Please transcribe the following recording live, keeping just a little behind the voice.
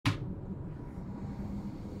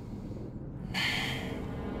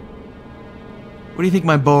What do you think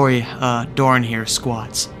my boy, Dorn here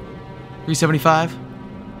squats? 375?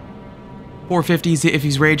 450s if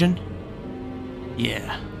he's raging?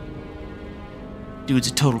 Yeah. Dude's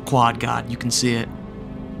a total quad god, you can see it.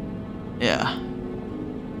 Yeah.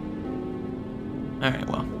 Alright,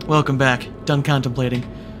 well, welcome back. Done contemplating.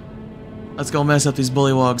 Let's go mess up these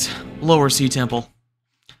bullywogs. Lower Sea Temple.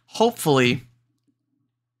 Hopefully,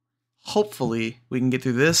 we can get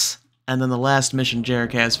through this, and then the last mission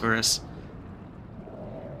Jarek has for us.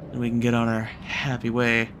 And we can get on our happy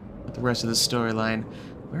way with the rest of this storyline.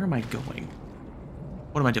 Where am I going?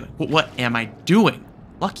 What am I doing? What am I doing?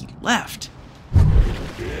 Lucky left.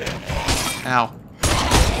 Ow.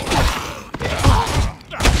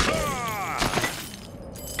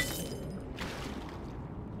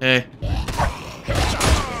 Hey.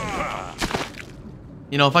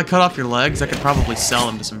 You know, if I cut off your legs, I could probably sell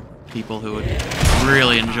them to some people who would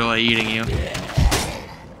really enjoy eating you.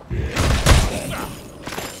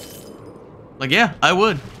 Like, yeah, I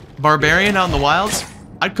would. Barbarian out in the wilds,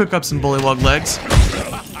 I'd cook up some bullywug legs.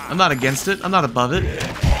 I'm not against it. I'm not above it.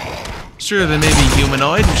 Sure, they may be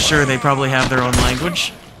humanoid, and sure, they probably have their own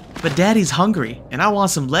language. But Daddy's hungry, and I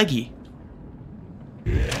want some leggy.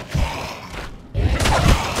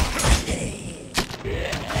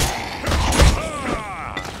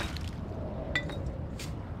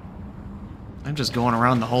 I'm just going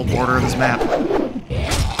around the whole border of this map.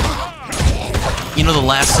 You know the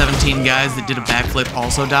last 17 guys that did a backflip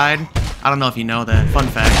also died? I don't know if you know that. Fun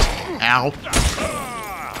fact. Ow.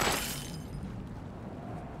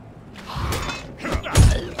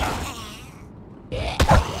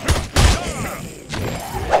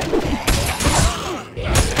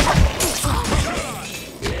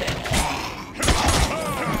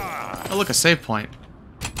 Oh, look, a save point.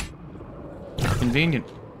 Convenient.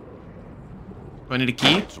 Do I need a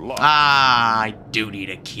key? Ah, I do need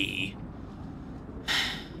a key.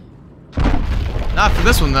 Not for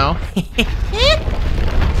this one, though.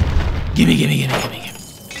 Gimme.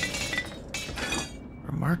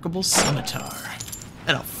 Remarkable scimitar.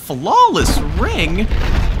 And a flawless ring?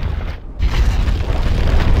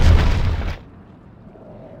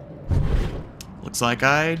 Looks like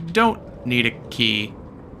I don't need a key.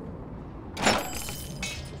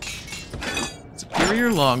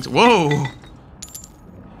 Superior lungs. Whoa!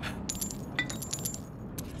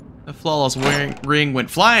 The flawless ring went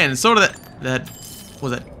flying, and so did that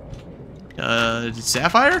was it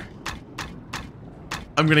sapphire?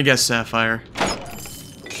 I'm gonna guess sapphire.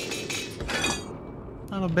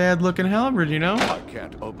 Not a bad looking halberd, you know? I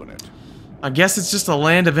can't open it. I guess it's just a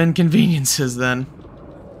land of inconveniences then.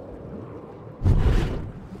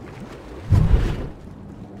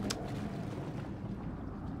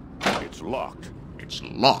 It's locked. It's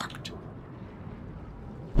locked.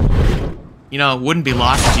 You know, it wouldn't be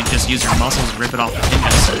locked if you just use your muscles and rip it off the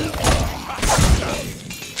hinges.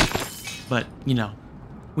 But, you know,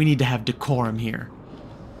 we need to have decorum here.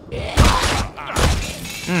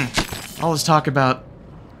 All this talk about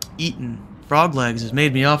eating frog legs has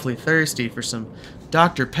made me awfully thirsty for some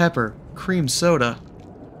Dr. Pepper cream soda.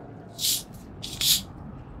 This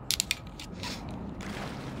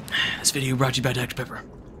video brought to you by Dr. Pepper.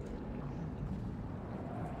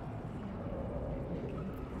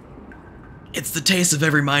 It's the taste of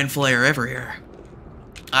every mind flayer ever here.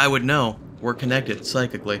 I would know. We're connected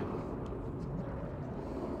psychically.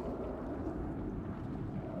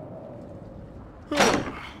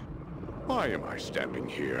 Why am I standing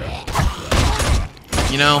here?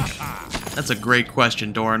 You know, that's a great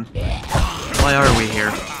question, Dorn. Why are we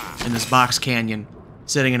here, in this box canyon,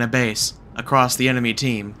 sitting in a base, across the enemy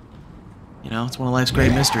team? You know, it's one of life's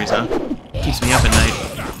great mysteries, huh? Keeps me up at night.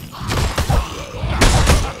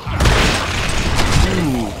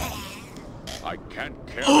 Ooh. I can't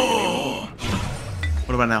carry anymore.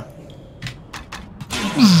 What about now?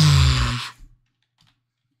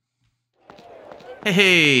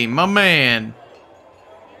 Hey, my man.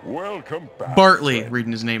 Welcome back. Bartley, friend.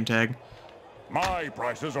 reading his name tag. My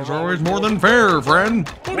prices are There's always more than fair, friend.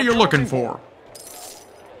 What are you looking for?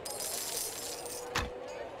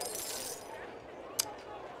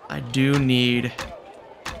 I do need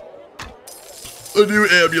a new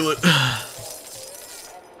amulet.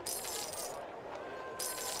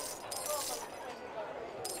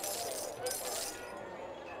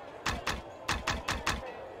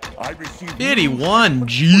 I received 81,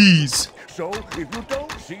 jeez. So if you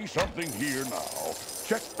don't see something here now,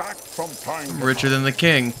 check back from time to I'm richer than the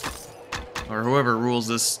king. Or whoever rules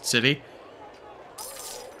this city.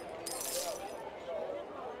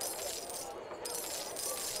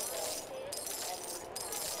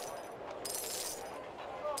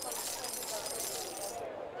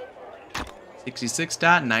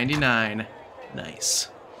 66.99. Nice.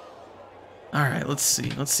 Alright, let's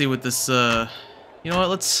see. Let's see what this, You know what,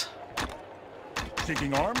 let's...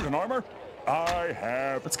 Seeking arms and armor? I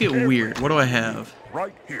have... Let's get weird. What do I have?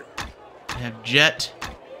 Right here. I have Jet.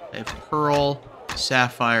 I have Pearl,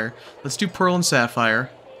 Sapphire. Let's do Pearl and Sapphire.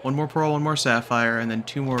 One more Pearl, one more Sapphire, and then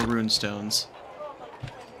 2 more Rune Stones.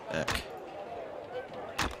 Heck.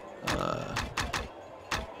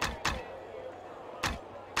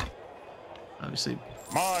 Obviously...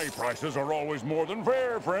 My prices are always more than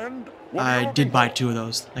fair, friend. I did buy 2 of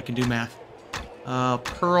those. I can do math.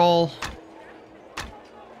 Pearl...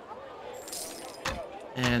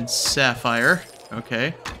 and Sapphire.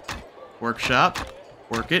 Okay. Workshop.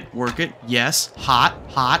 Work it. Work it. Yes. Hot.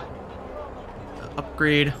 Hot.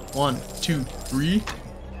 Upgrade. 1, 2, 3.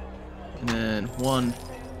 And then 1.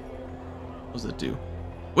 What does that do?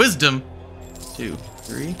 Wisdom. 2,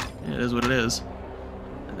 3. Yeah, it is what it is.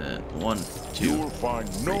 And then 1, 2. You will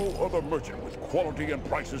find no other merchant with quality and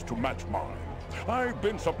prices to match mine. I've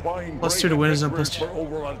been supplying +2 to wisdom.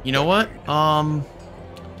 +2. You know what?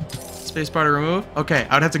 Spacebar to remove? Okay,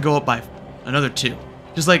 I would have to go up by another 2.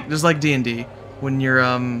 Just like D&D. When you're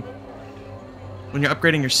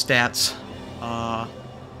upgrading your stats,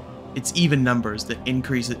 it's even numbers that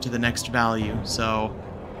increase it to the next value. So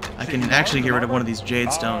I can actually get rid of one of these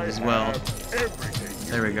jade stones as well.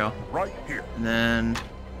 There we go. Right here. And then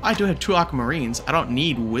I do have 2 aquamarines. I don't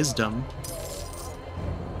need wisdom.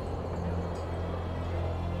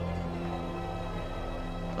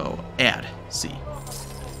 Oh, add. See.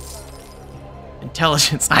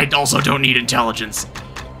 Intelligence. I also don't need intelligence.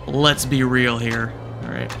 Let's be real here.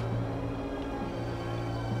 Alright.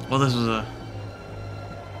 Well, this was a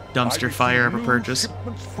dumpster fire of a purchase.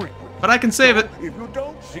 But I can save it.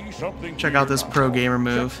 Check out this pro gamer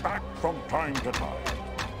move.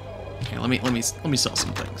 Okay, let me sell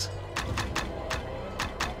some things.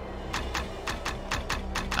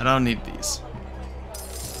 I don't need these.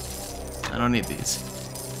 I don't need these.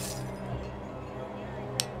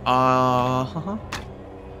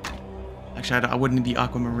 Actually, I wouldn't need the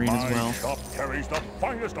aquamarine as well. My shop carries the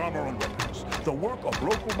finest armor and weapons, the work of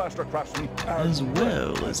local master craftsmen, as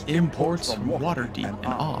well as imports from Waterdeep and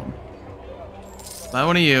Om. Buy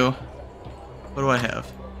one of you. What do I have?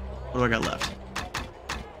 What do I got left?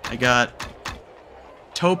 I got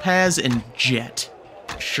Topaz and Jet.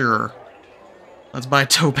 Sure. Let's buy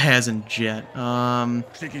Topaz and Jet.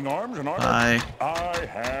 Seeking arms and armor? I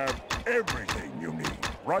have everything you need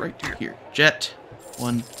right here. Jet.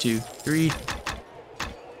 1, 2, 3.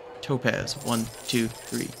 Topaz. 1, 2,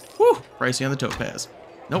 3. Woo! Pricey on the Topaz.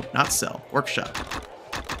 Nope, not sell. Workshop.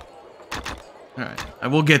 Alright, I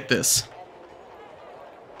will get this.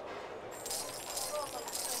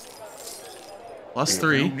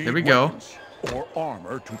 +3. There we go. Or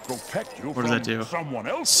armor to protect you what does that do? Someone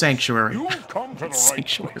else. Sanctuary. Come to the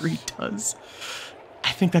Sanctuary right does.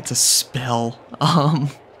 I think that's a spell.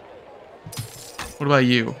 What about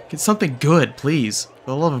you? Get something good, please.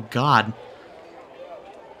 For the love of God.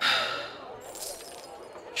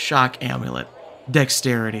 Shock amulet.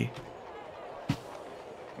 Dexterity.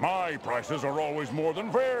 My prices are always more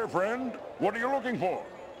than fair, friend. What are you looking for?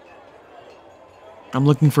 I'm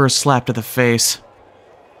looking for a slap to the face.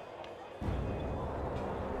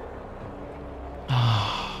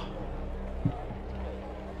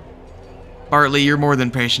 Bartley, you're more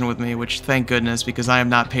than patient with me, which thank goodness, because I am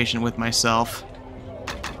not patient with myself.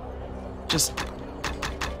 Just...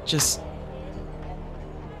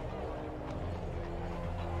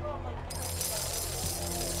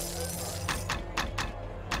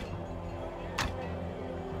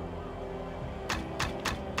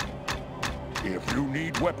 If you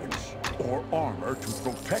need weapons or armor to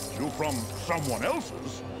protect you from someone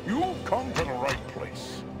else's, you've come to the right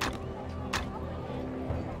place.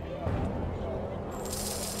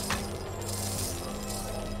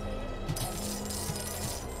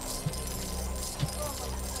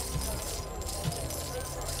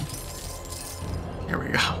 Here we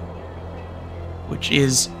go. Which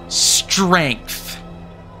is strength.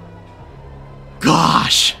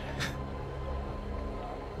 Gosh.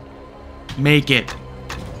 Make it.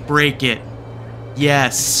 Break it.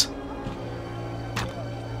 Yes.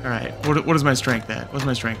 Alright, what is my strength at? What's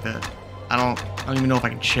my strength at? I don't even know if I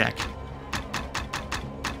can check.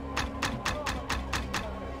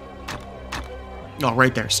 Oh,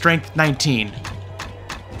 right there. Strength 19.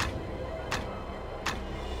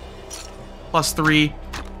 +3.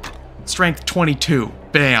 Strength 22.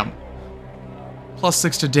 Bam.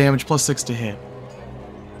 +6 to damage, +6 to hit.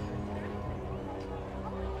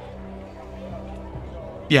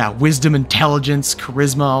 Yeah, wisdom, intelligence,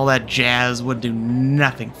 charisma, all that jazz would do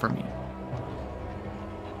nothing for me.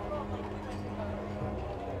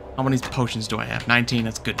 How many potions do I have? 19,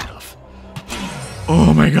 that's good enough.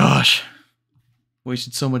 Oh my gosh.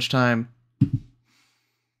 Wasted so much time.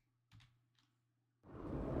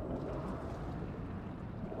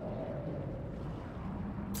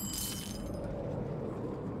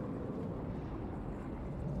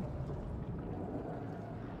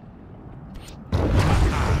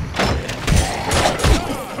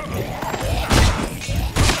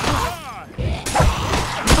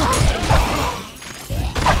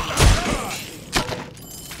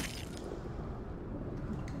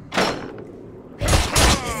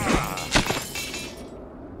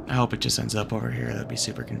 I hope it just ends up over here. That'd be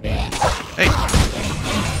super convenient. Hey!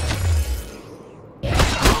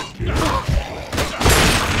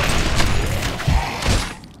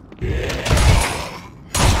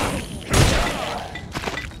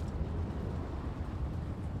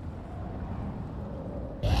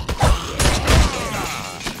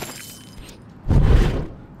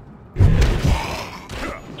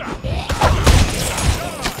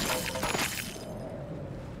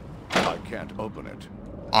 I can't open it.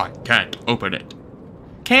 I can't open it.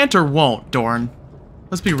 Can't or won't, Dorn.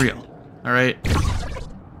 Let's be real, alright?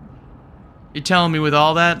 You're telling me with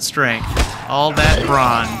all that strength, all that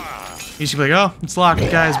brawn, you should be like, oh, it's locked,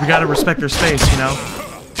 guys, we gotta respect their space, you know?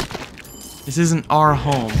 This isn't our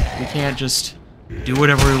home. We can't just do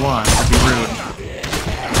whatever we want. That'd be rude.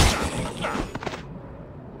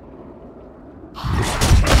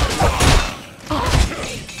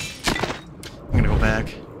 I'm gonna go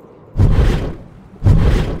back.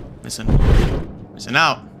 Missing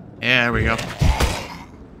out. Yeah, there we go.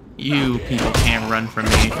 You people can't run from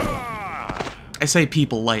me. I say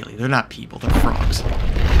people lightly. They're not people. They're frogs.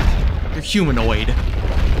 They're humanoid.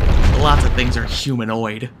 Lots of things are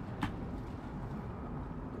humanoid.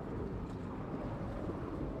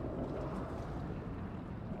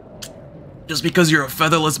 Just because you're a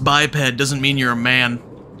featherless biped doesn't mean you're a man.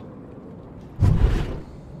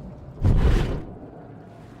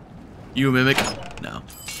 You a mimic? No.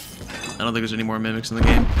 I don't think there's any more mimics in the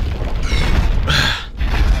game.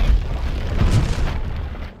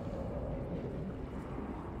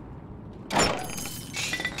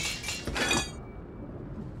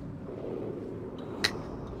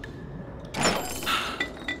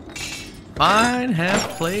 Fine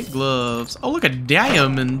half-plate gloves. Oh, look, a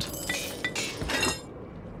diamond.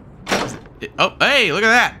 Oh, hey, look at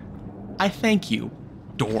that. I thank you,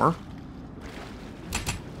 door.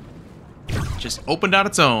 Just opened on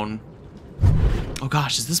its own. Oh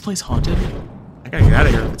gosh, is this place haunted? I gotta get out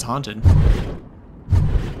of here if it's haunted.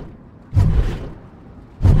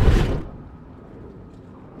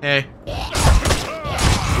 Hey.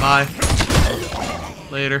 Bye.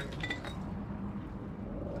 Later.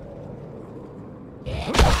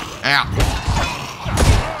 Ow.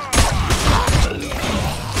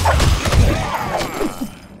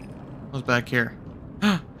 What's back here?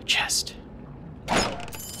 A chest.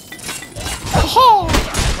 Oh!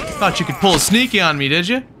 Thought you could pull a sneaky on me, did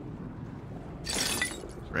you?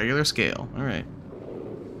 Regular scale. Alright.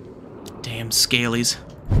 Damn scalies.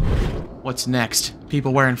 What's next?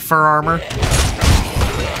 People wearing fur armor?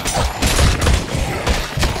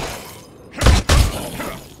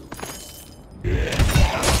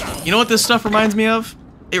 You know what this stuff reminds me of?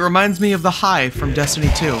 It reminds me of the Hive from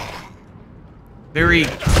Destiny 2. Very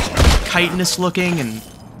chitinous looking and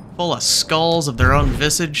full of skulls of their own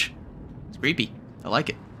visage. It's creepy. I like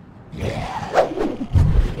it.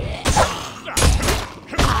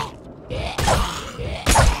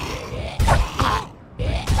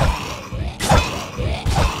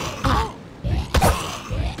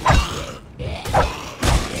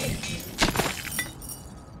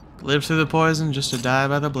 Live through the poison just to die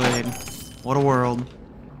by the blade. What a world.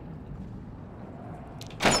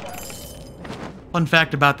 Fun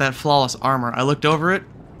fact about that flawless armor. I looked over it.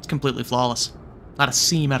 It's completely flawless. Not a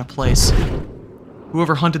seam out of place.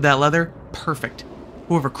 Whoever hunted that leather, perfect.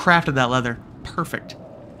 Whoever crafted that leather, perfect.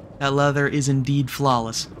 That leather is indeed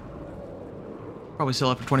flawless. Probably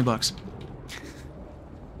sell it for 20 bucks.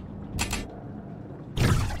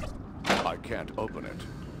 I can't open it.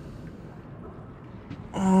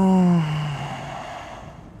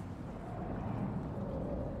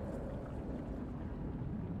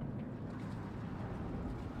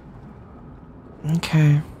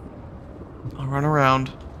 Okay. I'll run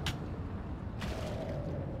around.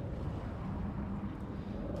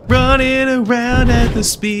 Running around at the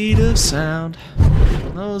speed of sound.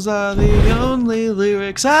 Those are the only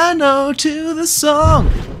lyrics I know to the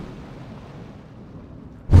song.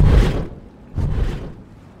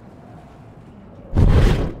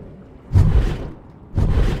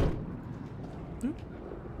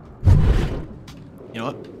 You know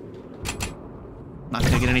what? Not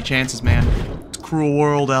taking any chances, man. It's a cruel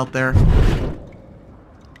world out there.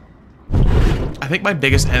 I think my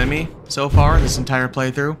biggest enemy so far in this entire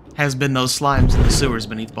playthrough has been those slimes in the sewers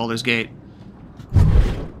beneath Baldur's Gate.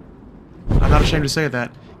 I'm not ashamed to say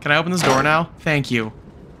that. Can I open this door now? Thank you.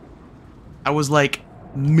 I was like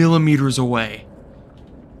millimeters away.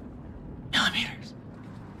 Millimeters.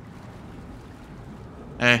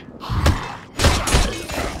 Hey.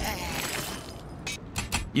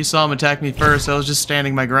 You saw him attack me first, I was just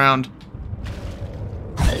standing my ground.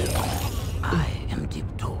 I am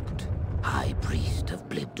Deep-Taught, High Priest of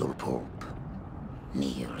Baldur.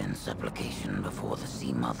 Kneel in supplication before the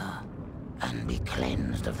Sea Mother, and be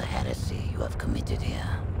cleansed of the heresy you have committed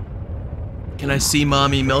here. Can I see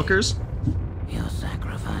Mommy Milkers? Your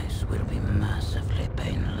sacrifice will be mercifully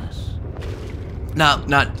painless.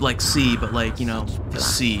 Not like sea, but like, you know, the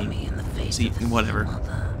sea. Blasphemy in the face Sea, of the whatever. Sea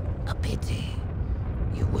Mother. A pity.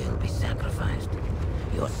 You will be sacrificed.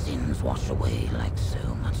 Your sins wash away like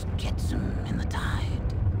so much jetsam in the tide.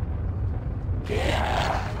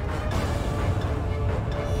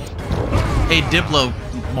 Hey, Diplo,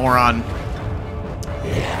 moron.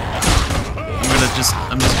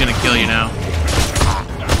 I'm just gonna kill you now.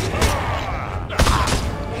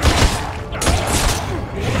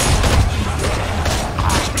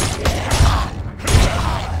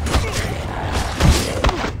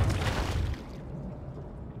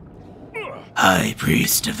 High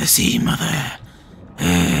Priest of the Sea Mother.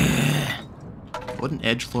 What an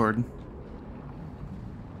edgelord.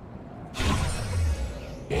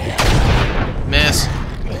 Miss.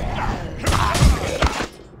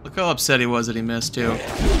 Look how upset he was that he missed, too.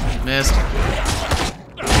 Missed.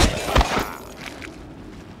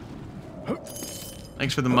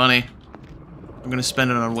 Thanks for the money. I'm gonna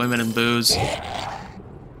spend it on women and booze.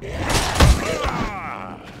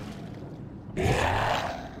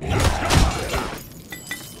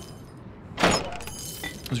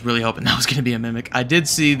 I was really hoping that was gonna be a mimic. I did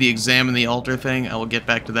see the examine the altar thing. I will get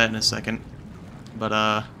back to that in a second. But,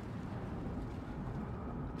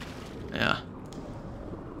 yeah.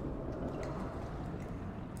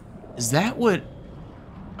 Is that what...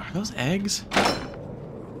 Are those eggs?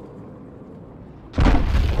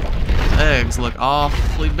 Those eggs look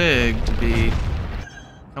awfully big to be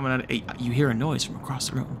coming out of... Hey, you hear a noise from across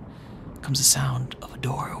the room. Comes the sound of a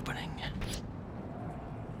door opening.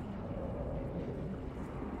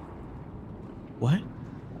 What?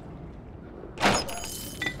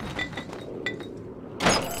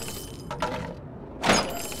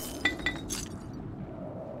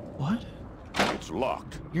 What? It's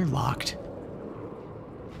locked. You're locked.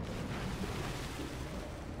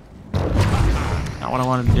 Not what I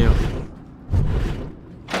wanted to do.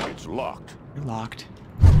 It's locked. You're locked.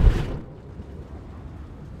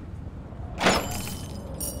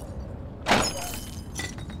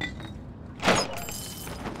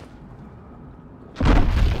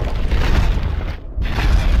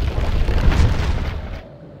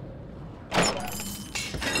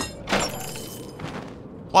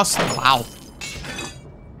 Plus, wow.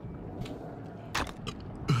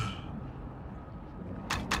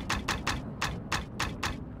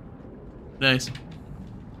 Nice.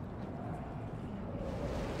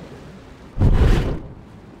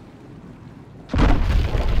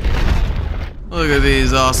 Look at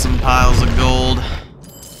these awesome piles of gold.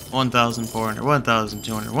 1,400,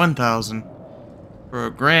 1,200, 1,000. For a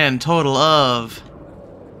grand total of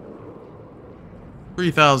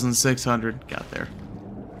 3,600. Got there.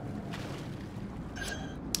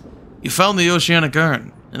 You found the oceanic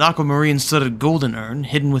urn, an aquamarine-studded golden urn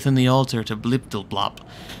hidden within the altar to Blipdilblop.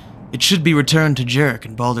 It should be returned to Jarek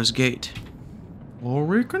in Baldur's Gate. Or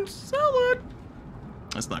we can sell it.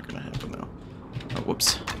 That's not gonna happen, though. Oh,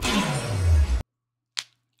 whoops.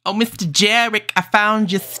 Oh, Mr. Jarek, I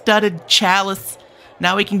found your studded chalice.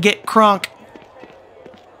 Now we can get crunk.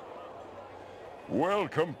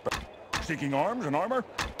 Welcome back. Seeking arms and armor?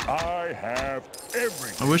 I have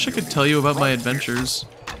everything. I wish I could tell you about my adventures.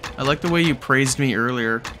 I like the way you praised me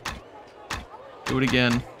earlier. Do it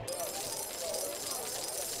again.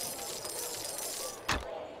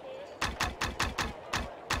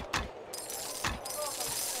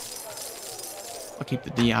 I'll keep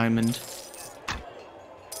the diamond.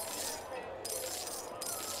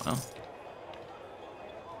 Well.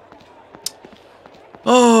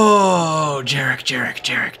 Oh, Jarek.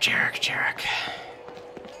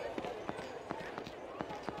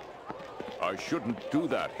 I shouldn't do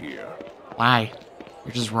that here. Why?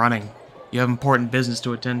 You're just running. You have important business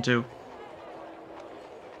to attend to.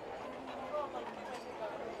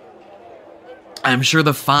 I'm sure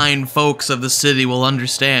the fine folks of the city will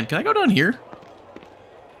understand. Can I go down here?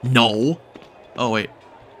 No. Oh, wait.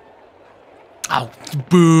 Ow,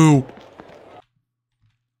 boo!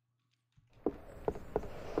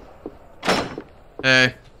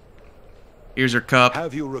 Hey. Here's her cup.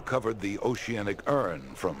 Have you recovered the oceanic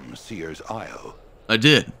urn from Seer's Isle? I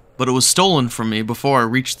did, but it was stolen from me before I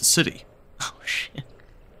reached the city. Oh, shit.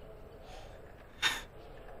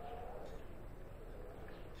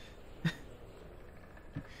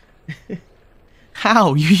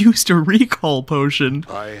 How? You used a recall potion.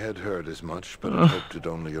 I had heard as much, but had hoped it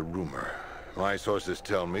only a rumor. My sources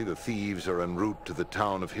tell me the thieves are en route to the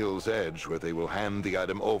town of Hill's Edge, where they will hand the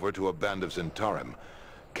item over to a band of Zentarim.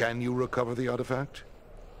 Can you recover the artifact?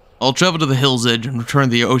 I'll travel to the Hill's Edge and return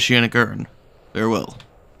the oceanic urn. Farewell.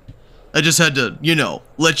 I just had to, you know,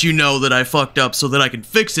 let you know that I fucked up so that I can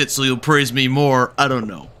fix it so you'll praise me more. I don't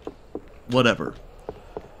know. Whatever.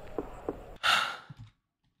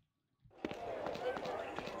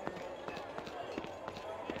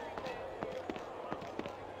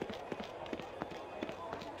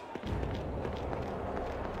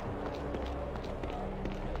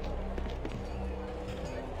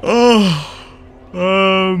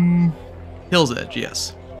 Hill's Edge,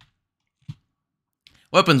 yes.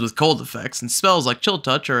 Weapons with cold effects and spells like Chill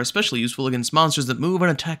Touch are especially useful against monsters that move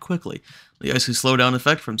and attack quickly. The icy slowdown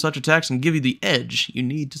effect from such attacks can give you the edge you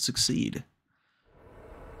need to succeed.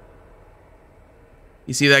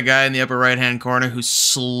 You see that guy in the upper right-hand corner who's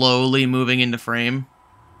slowly moving into frame?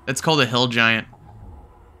 That's called a hill giant.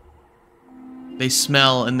 They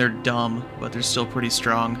smell and they're dumb, but they're still pretty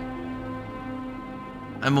strong.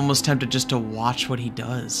 I'm almost tempted just to watch what he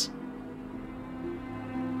does.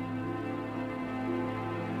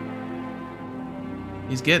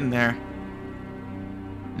 He's getting there.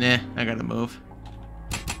 Nah, I gotta move.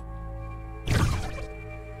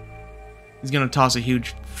 He's gonna toss a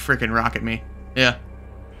huge frickin' rock at me. Yeah.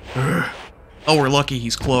 Oh, we're lucky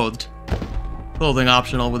he's clothed. Clothing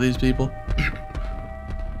optional with these people.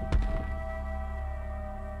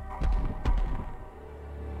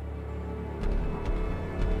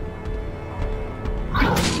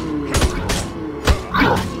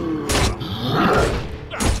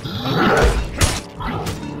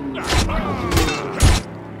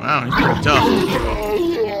 Wow, he's pretty tough.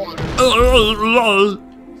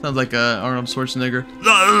 Sounds like Arnold Schwarzenegger.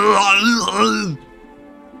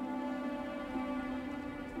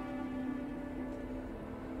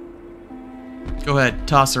 Go ahead,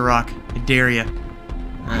 toss a rock. I dare ya.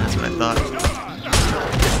 That's what I thought.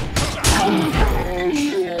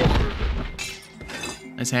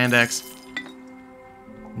 Nice hand axe.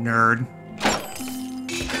 Nerd.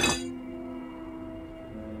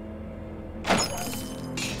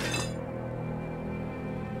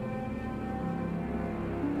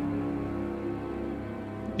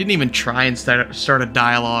 Didn't even try and start a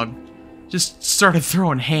dialogue. Just started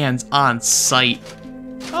throwing hands on sight.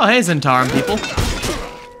 Oh, hey, Zentarim people.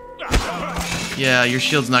 Yeah, your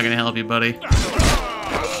shield's not gonna help you, buddy.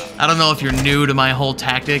 I don't know if you're new to my whole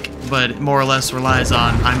tactic, but it more or less relies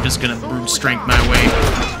on I'm just gonna brute strength my way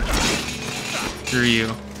through you.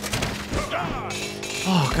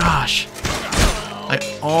 Oh, gosh. I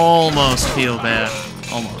almost feel bad.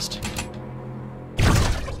 Almost.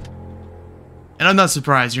 And I'm not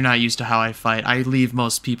surprised you're not used to how I fight. I leave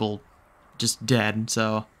most people just dead,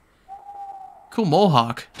 so... Cool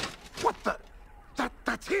mohawk. What the?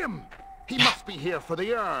 That's him! He must be here for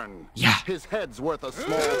the urn. Yeah. His head's worth a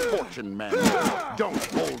small fortune, man. Don't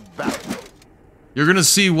hold back. You're gonna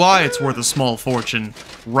see why it's worth a small fortune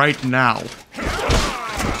right now.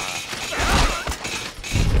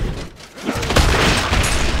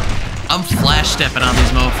 I'm flash stepping on these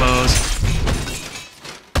mofos.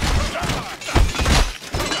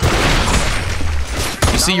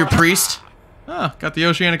 You see your priest? Ah, got the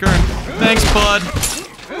oceanic urn. Thanks, bud.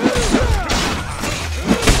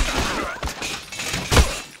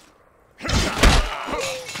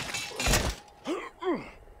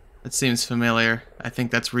 That seems familiar. I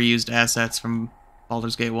think that's reused assets from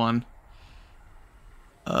Baldur's Gate 1.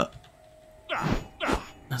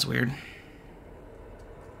 That's weird.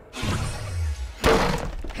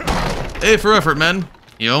 A for effort, men.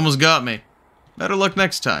 You almost got me. Better luck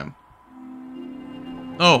next time.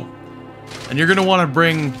 Oh, and you're gonna want to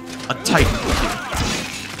bring a Titan with you.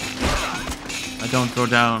 I don't go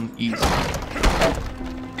down easy.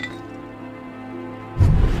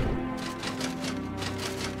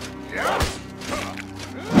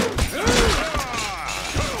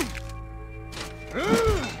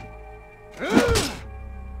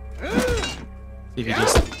 See if he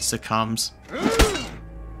just succumbs.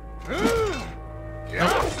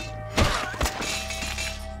 Nope.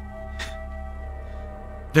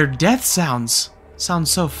 Their death sound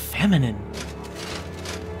so feminine.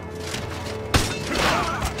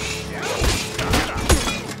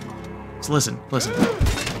 So listen.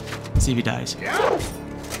 See if he dies.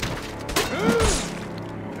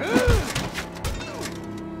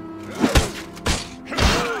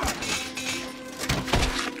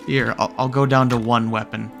 Here, I'll go down to one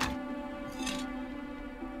weapon.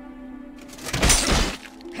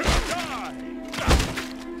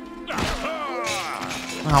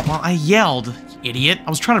 Oh, well, I yelled, idiot. I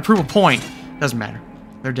was trying to prove a point. Doesn't matter.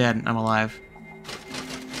 They're dead. I'm alive.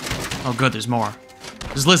 Oh, good. There's more.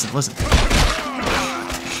 Just listen.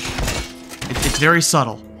 It's very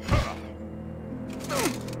subtle.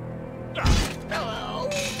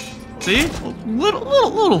 See? A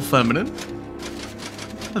little feminine.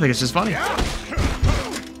 I think it's just funny.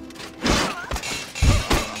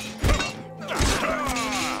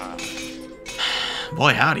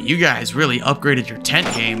 Boy, howdy, you guys really upgraded your tent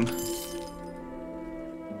game.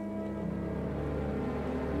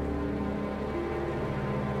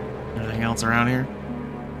 Anything else around here?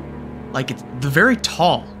 Like, it's the very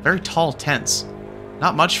tall tents.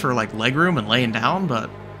 Not much for, like, legroom and laying down, but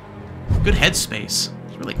good headspace.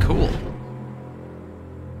 It's really cool.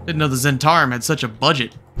 Didn't know the Zentarum had such a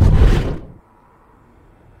budget.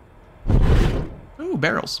 Ooh,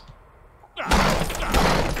 barrels.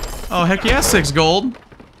 Oh, heck yeah, 6 gold.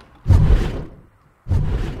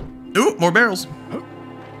 Ooh, more barrels.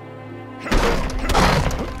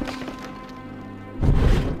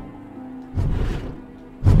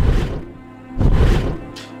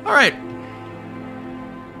 All right.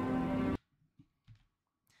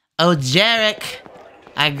 Oh, Jarek,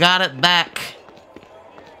 I got it back.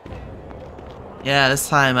 Yeah, this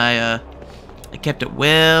time I kept it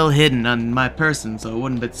well hidden on my person so it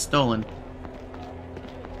wouldn't be stolen.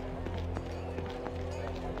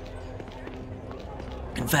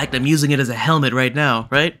 In fact, I'm using it as a helmet right now,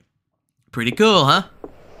 right? Pretty cool, huh?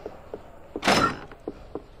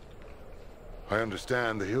 I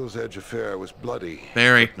understand the Hill's Edge affair was bloody.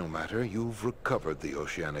 Very. But no matter, you've recovered the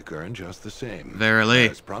Oceanic Urn just the same. Verily.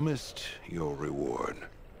 As promised, your reward.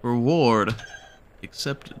 Reward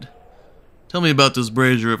accepted. Tell me about this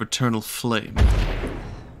brazier of eternal flame.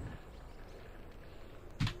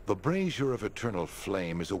 The Brazier of Eternal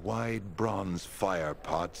Flame is a wide bronze fire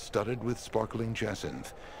pot studded with sparkling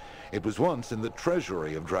jacinth. It was once in the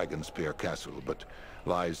treasury of Dragonspear Castle, but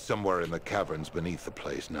lies somewhere in the caverns beneath the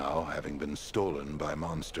place now, having been stolen by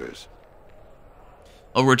monsters.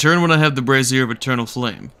 I'll return when I have the Brazier of Eternal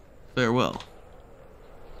Flame. Farewell.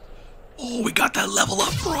 Oh, we got that level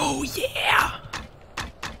up, bro! Yeah!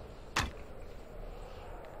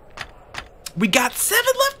 We got 7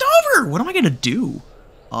 left over! What am I gonna do?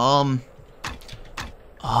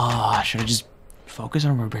 Should I just focus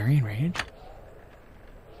on Barbarian Rage?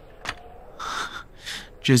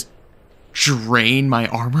 Just drain my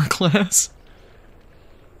armor class?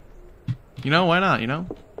 You know, why not, you know?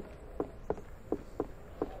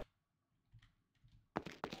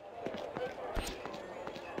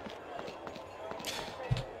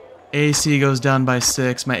 AC goes down by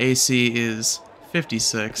 6. My AC is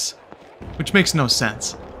 56. Which makes no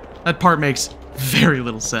sense. That part makes very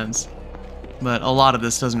little sense. But a lot of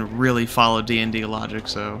this doesn't really follow D&D logic,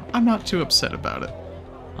 so I'm not too upset about it.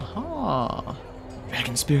 Aha!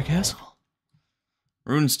 Dragonspear Castle.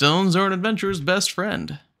 Runestones are an adventurer's best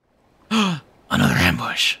friend. Another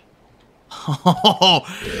ambush. Oh,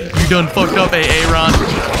 you done fucked up, Aaron.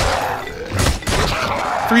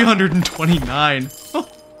 329.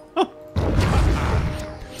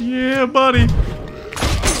 Yeah, buddy.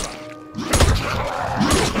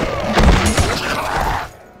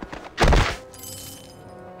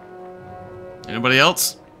 Anybody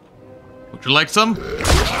else? Would you like some?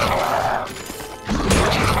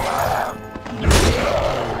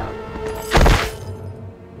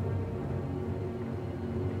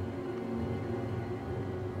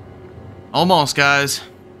 Almost, guys.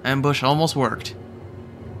 Ambush almost worked.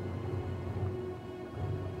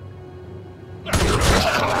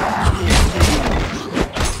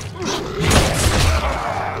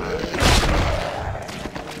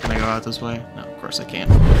 Can I go out this way? No, of course I can't.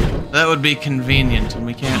 That would be convenient, and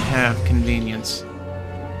we can't have convenience.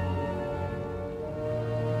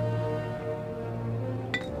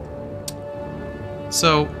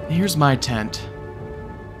 So, here's my tent.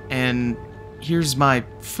 And here's my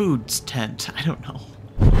foods tent. I don't know.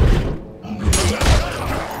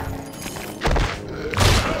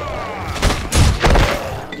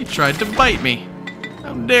 You tried to bite me.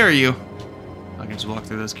 How dare you? I can just walk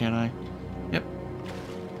through this, can't I? Yep.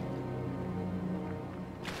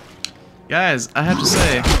 Guys, I have to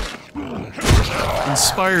say,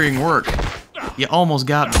 inspiring work. You almost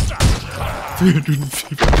got me.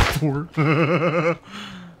 354.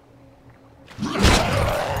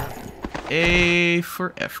 A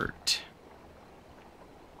for effort.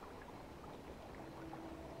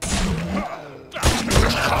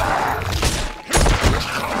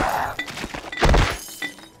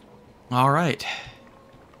 All right.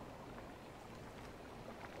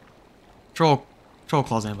 Troll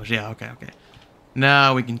Claws ambush. Yeah, okay.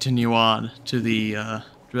 Now we continue on to the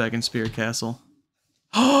Dragon Spear Castle.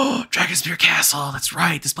 Oh, Dragon Spear Castle. That's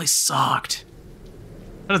right. This place sucked.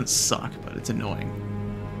 That doesn't suck, but it's annoying.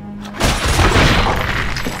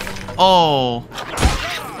 Oh.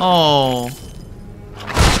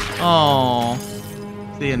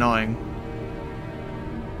 The annoying.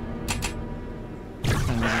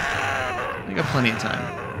 We got plenty of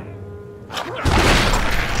time.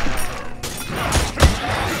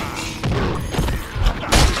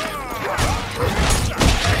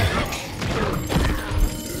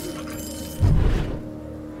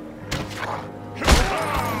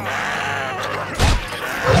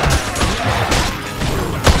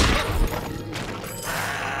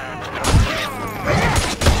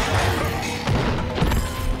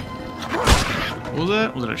 What was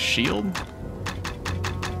that? Was it a shield?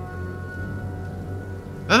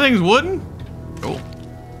 That thing's wooden? Cool.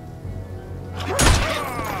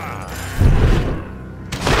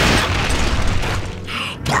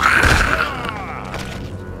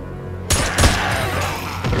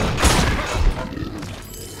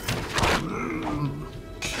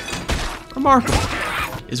 Remarkable.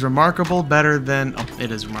 Is remarkable better than... Oh,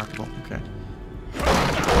 it is remarkable. Okay.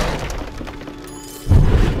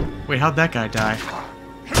 Wait, how'd that guy die?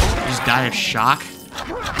 Just die of shock?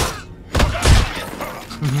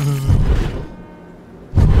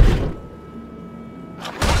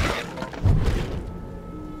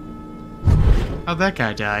 How'd that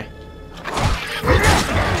guy die?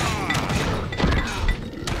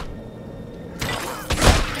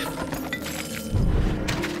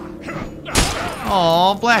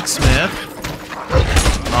 Oh, blacksmith.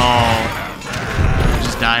 Oh,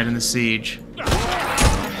 just died in the siege.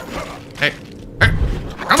 Hey, come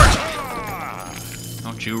here!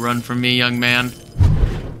 Don't you run from me, young man.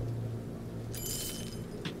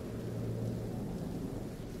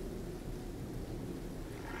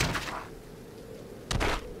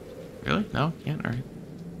 Really? No? Can't? Alright.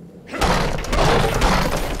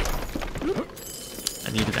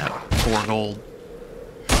 I needed that 4 gold.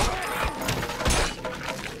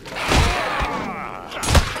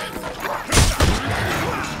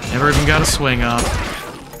 Never even got a swing up.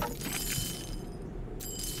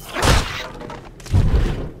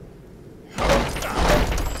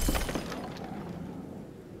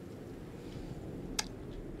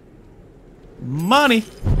 Money!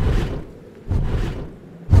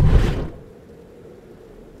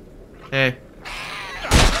 Hey.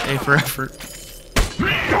 A for effort.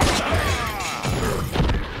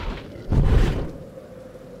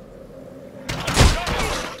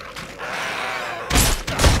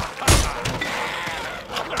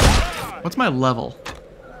 What's my level?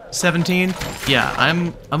 17? Yeah,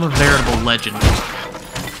 I'm a veritable legend.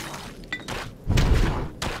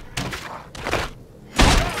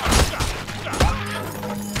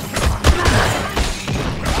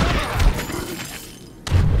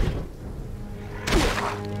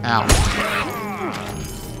 Ow.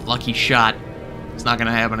 Lucky shot. It's not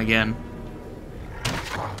gonna happen again.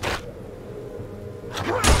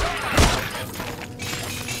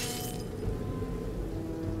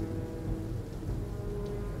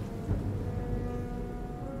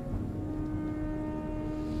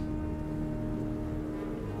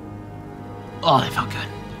 Oh, that felt good.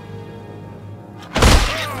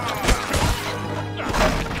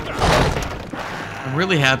 I'm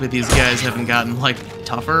really happy these guys haven't gotten, like,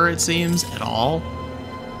 tougher, it seems, at all.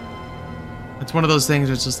 It's one of those things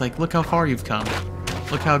where it's just like, look how far you've come.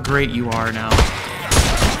 Look how great you are now.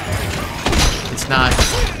 It's not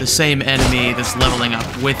the same enemy that's leveling up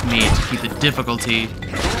with me to keep the difficulty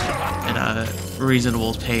at a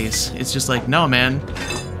reasonable pace. It's just like, no, man.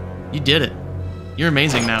 You did it. You're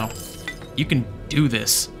amazing now. You can do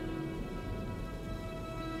this.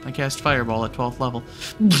 I cast Fireball at 12th level.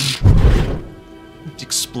 It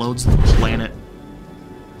explodes the planet.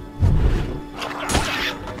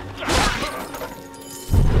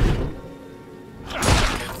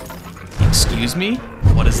 Excuse me?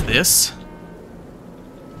 What is this?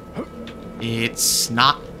 It's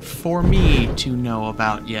not for me to know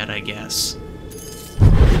about yet, I guess.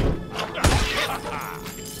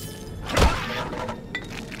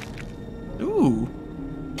 Ooh.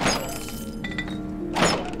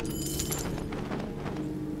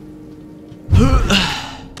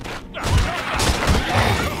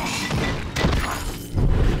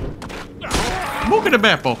 Book at the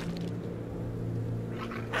Beppo.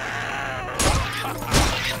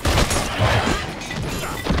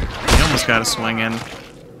 just gotta swing in.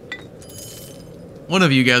 One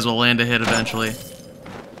of you guys will land a hit eventually.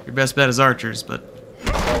 Your best bet is archers, but...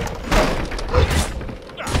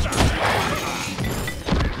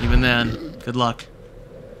 even then, good luck.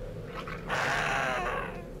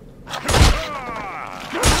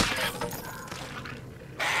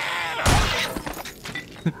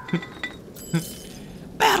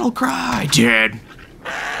 Battle cry, Jed!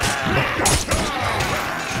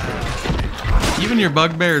 Even your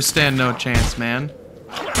bugbears stand no chance, man.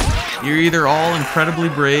 You're either all incredibly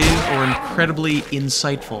brave or incredibly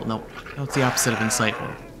insightful. No, it's the opposite of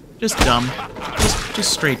insightful. Just dumb.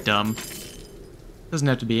 Just straight dumb. Doesn't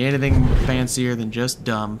have to be anything fancier than just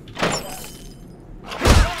dumb.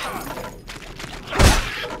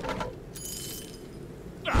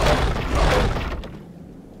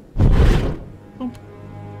 Boom.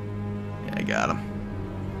 Yeah, I got him.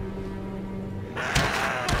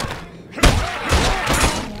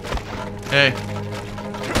 Hey.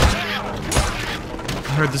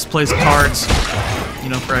 I heard this plays cards, you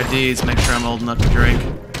know, for IDs, make sure I'm old enough to drink.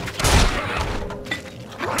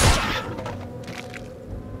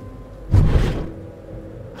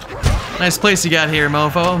 Nice place you got here,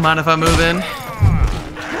 mofo. Mind if I move in?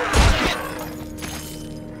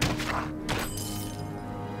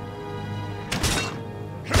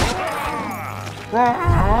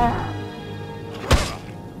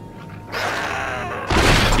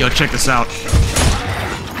 Yo, check this out.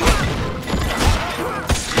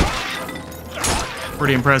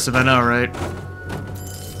 Pretty impressive, I know, right?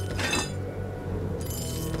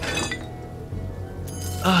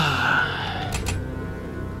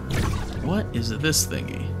 What is this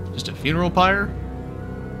thingy? Just a funeral pyre?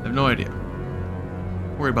 I have no idea.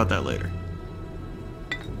 Worry about that later.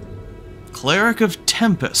 Cleric of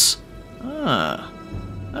Tempest. Ah,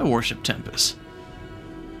 I worship Tempest.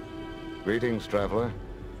 Greetings, traveler.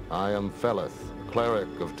 I am Feleth,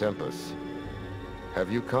 cleric of Tempest.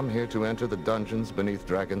 Have you come here to enter the dungeons beneath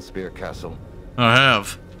Dragonspear Castle? I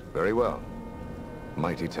have. Very well.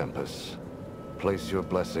 Mighty Tempest, place your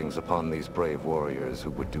blessings upon these brave warriors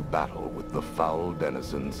who would do battle with the foul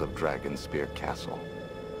denizens of Dragonspear Castle.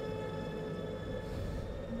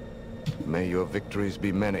 May your victories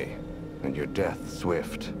be many, and your death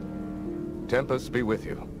swift. Tempest be with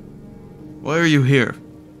you. Why are you here,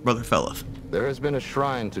 Brother Feleth? There has been a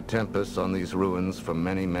shrine to Tempest on these ruins for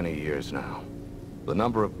many, many years now. The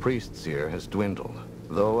number of priests here has dwindled,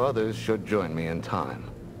 though others should join me in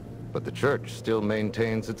time. But the church still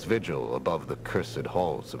maintains its vigil above the cursed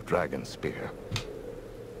halls of Dragonspear.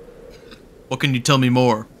 What can you tell me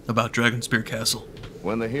more about Dragonspear Castle?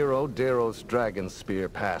 When the hero Darrow's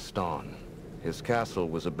Dragonspear passed on, his castle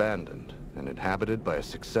was abandoned and inhabited by a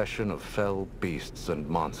succession of fell beasts and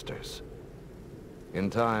monsters. In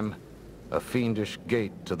time, a fiendish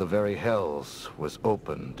gate to the very hells was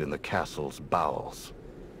opened in the castle's bowels.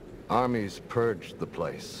 Armies purged the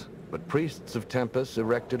place, but priests of Tempest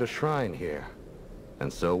erected a shrine here.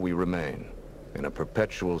 And so we remain, in a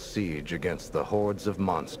perpetual siege against the hordes of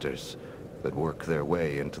monsters that work their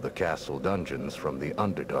way into the castle dungeons from the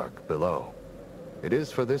Underdark below. It is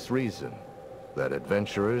for this reason that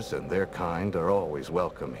adventurers and their kind are always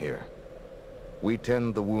welcome here. We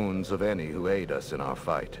tend the wounds of any who aid us in our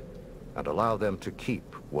fight, and allow them to keep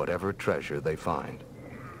whatever treasure they find.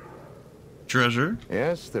 Treasure?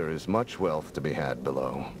 Yes, there is much wealth to be had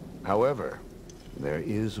below. However, there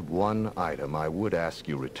is one item I would ask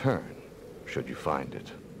you return, should you find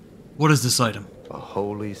it. What is this item? A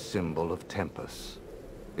holy symbol of Tempest.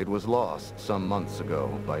 It was lost some months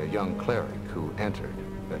ago by a young cleric who entered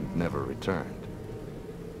and never returned.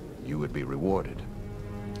 You would be rewarded.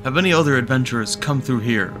 Have any other adventurers come through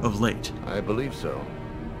here of late? I believe so.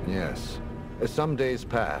 Yes. As some days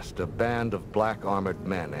passed, a band of black armored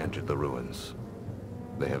men entered the ruins.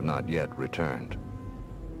 They have not yet returned.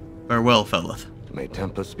 Farewell, Feleth. May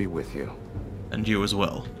Tempest be with you. And you as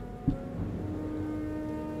well.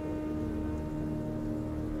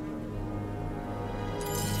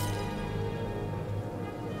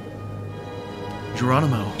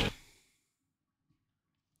 Geronimo.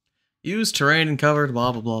 Use terrain and cover to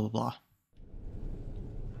blah blah blah blah blah.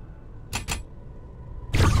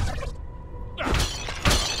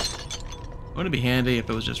 Wouldn't it be handy if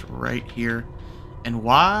it was just right here? And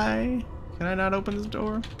why can I not open this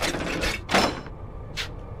door?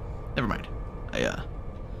 Never mind.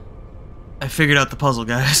 I figured out the puzzle,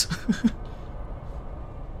 guys.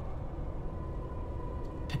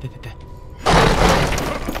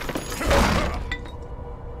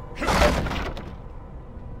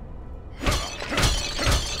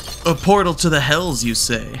 A portal to the hells, you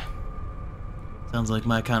say? Sounds like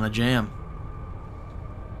my kind of jam.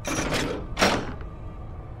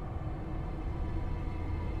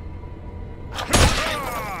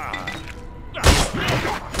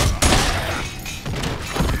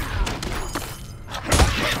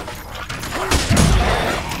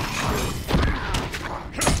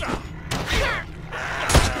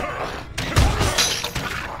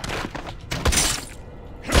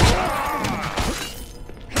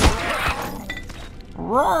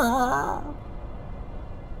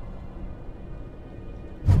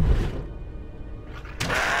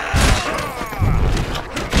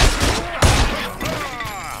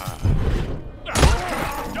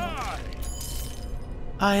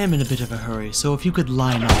 I am in a bit of a hurry, so if you could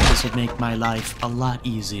line up, this would make my life a lot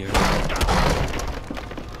easier.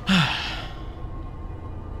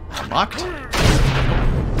 Locked?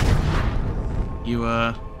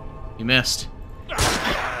 You missed.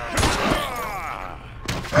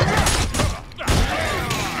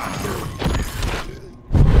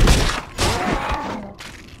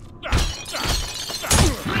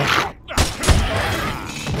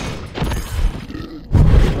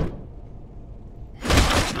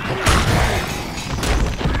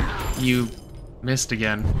 You missed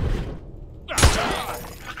again.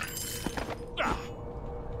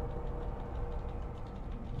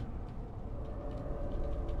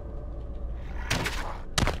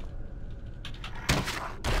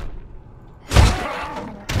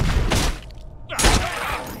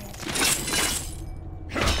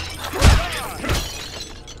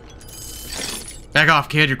 Back off,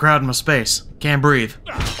 kid. You're crowding my space. Can't breathe.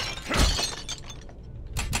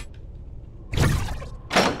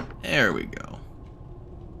 There we go.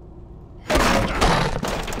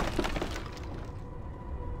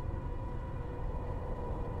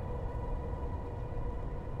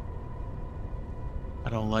 I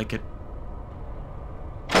don't like it.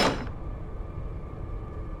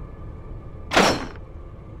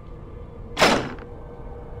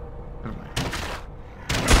 Never mind.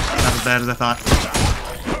 Not as bad as I thought.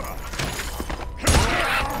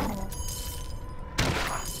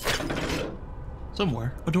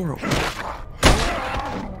 Somewhere, a door open.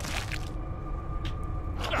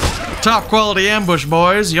 Top quality ambush,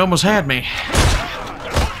 boys. You almost had me.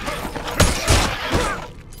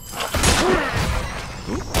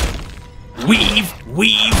 Weave,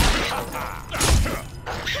 weave.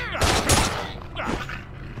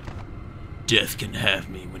 Death can have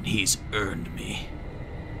me when he's earned me.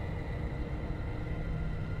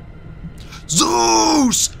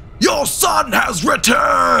 Zeus! Your son has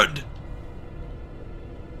returned!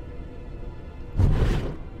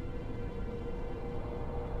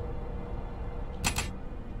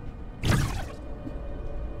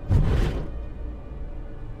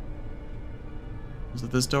 Was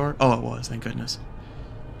it this door? Oh, it was, thank goodness.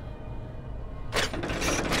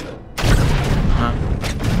 Uh-huh.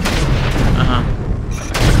 Uh-huh.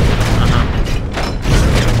 Uh-huh.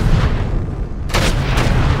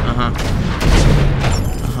 Uh-huh.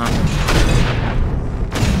 Uh-huh.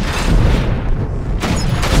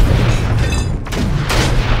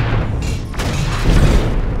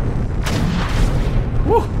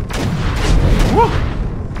 Woo! Woo!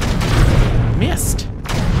 Missed.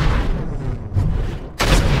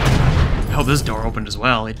 I hope this door opened as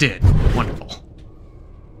well. It did. Wonderful.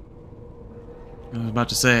 I was about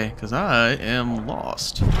to say, because I am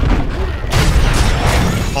lost.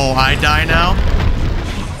 Oh, I die now?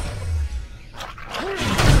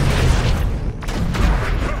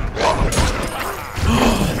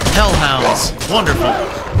 Hellhounds. Wonderful.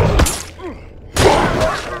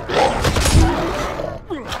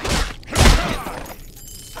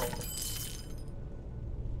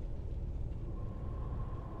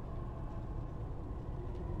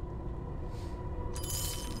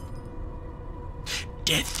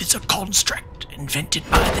 Death is a construct invented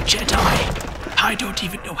by the Jedi. I don't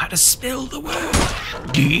even know how to spell the word.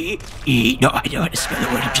 D-E. No, I know how to spell the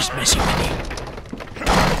word. I'm just messing with you.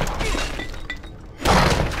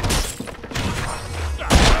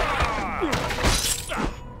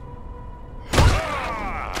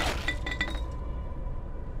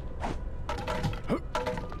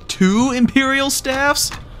 Two Imperial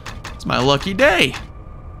staffs? It's my lucky day.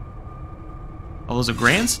 Oh, those are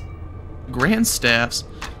Grand staffs.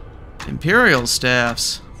 Imperial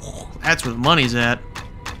staffs. That's where the money's at.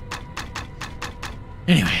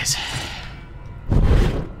 Anyways.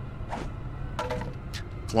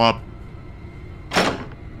 Flop.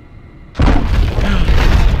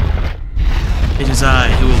 It is I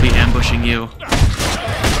who will be ambushing you.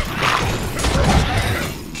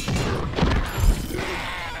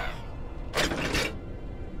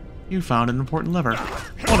 You found an important lever.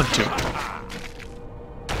 One of two.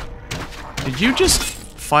 Did you just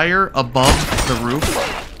fire above the roof?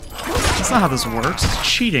 That's not how this works. It's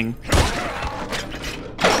cheating.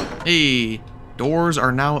 Hey, doors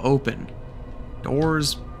are now open.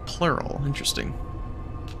 Doors, plural. Interesting.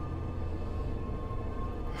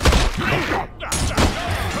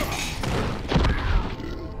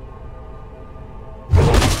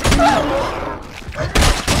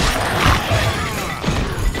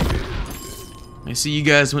 I see you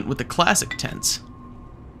guys went with the classic tents.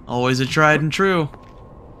 Always a tried and true.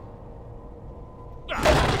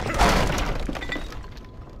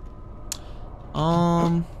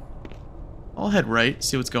 I'll head right,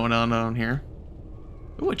 see what's going on down here.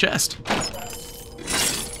 Ooh, a chest.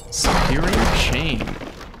 Superior chain.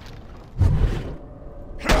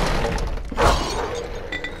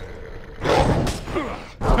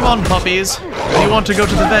 Come on, puppies. Do you want to go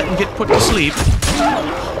to the vet and get put to sleep?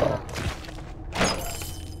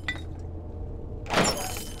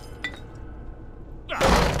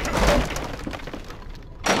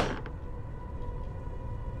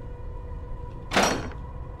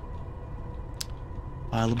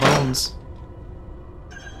 Pile of bones.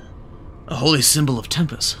 A holy symbol of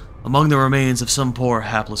Tempest. Among the remains of some poor,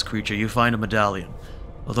 hapless creature, you find a medallion.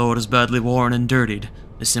 Although it is badly worn and dirtied,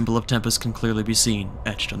 the symbol of Tempest can clearly be seen,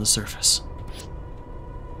 etched on the surface.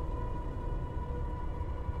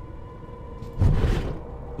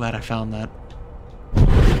 Glad I found that.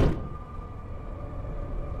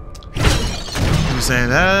 You say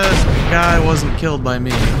that guy wasn't killed by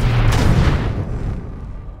me.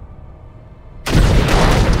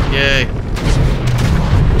 Yay.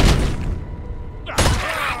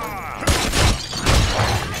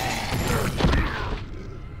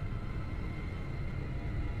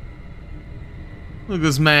 Look at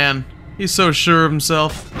this man. He's so sure of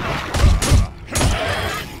himself.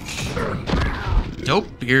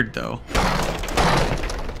 Dope beard, though.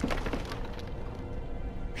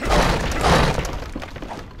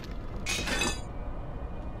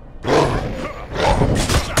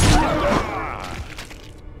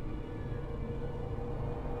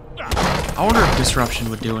 I wonder if disruption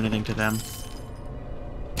would do anything to them.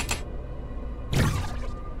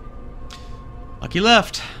 Lucky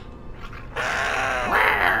left.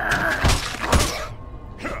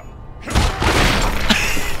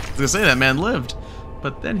 I was gonna say that man lived,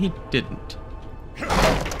 but then he didn't.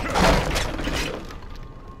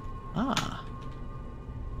 Ah.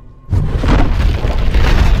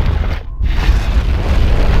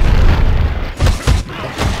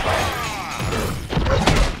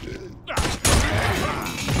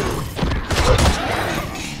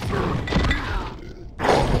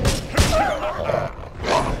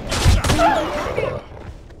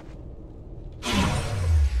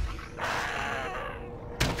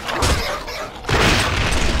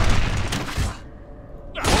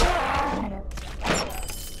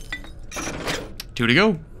 Two to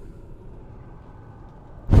go.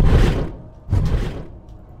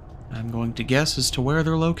 I'm going to guess as to where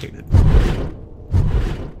they're located.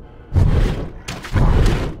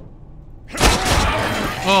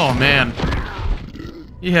 Oh man,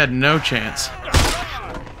 he had no chance.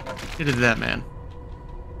 He did that, man.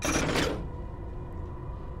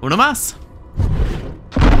 Uno más.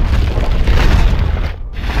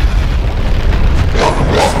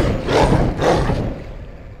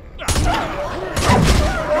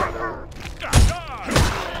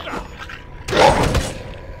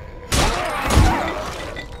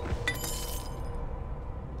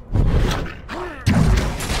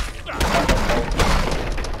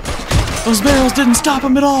 Those barrels didn't stop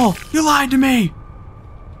him at all! You lied to me!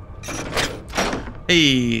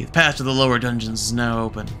 Hey, the path to the lower dungeons is now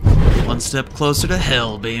open. One step closer to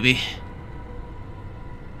hell, baby.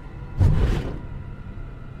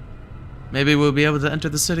 Maybe we'll be able to enter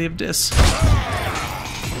the city of Dis,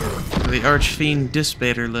 where the archfiend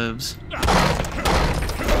Disbater lives.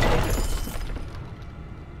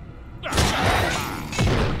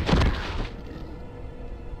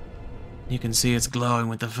 You can see it's glowing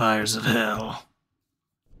with the fires of hell.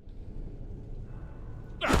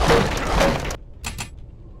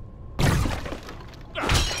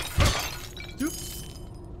 Oop.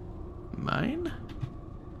 Mine?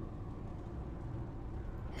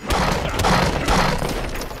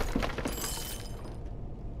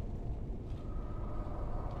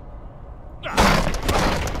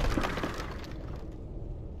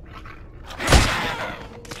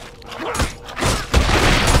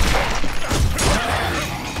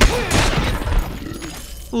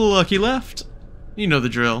 Lucky left. You know the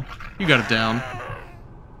drill. You got it down.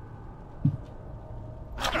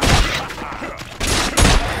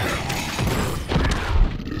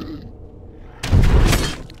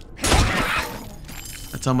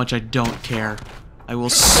 That's how much I don't care. I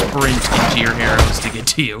will sprint into your arrows to get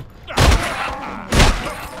to you.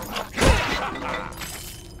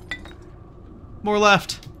 More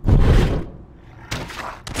left.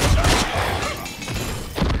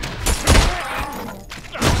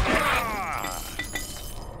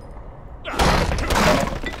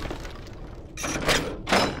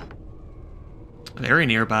 Very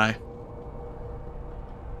nearby.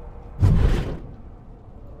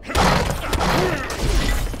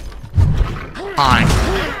 Hi.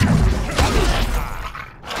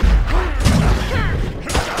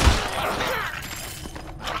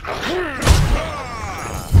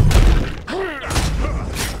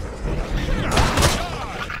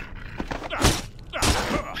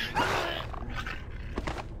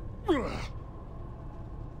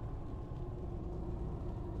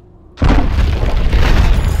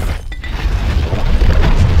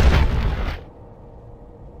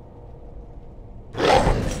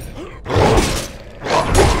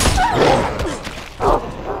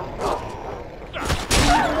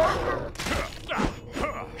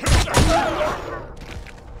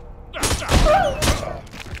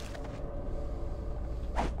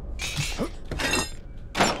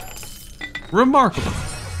 Remarkable.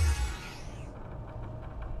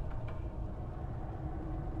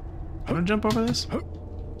 Wanna jump over this?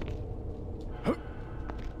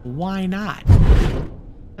 Why not?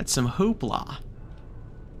 That's some hoopla.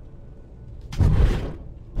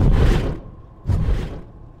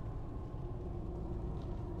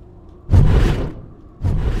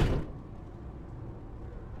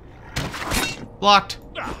 Blocked.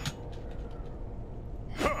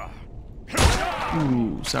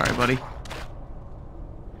 Ooh, sorry, buddy.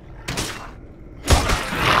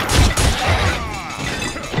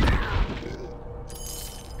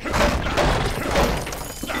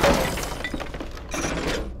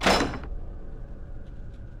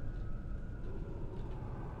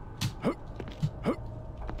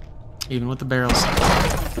 Even with the barrels.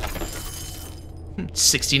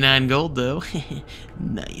 69 gold, though.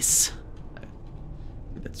 Nice.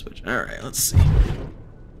 That switch. Alright, let's see.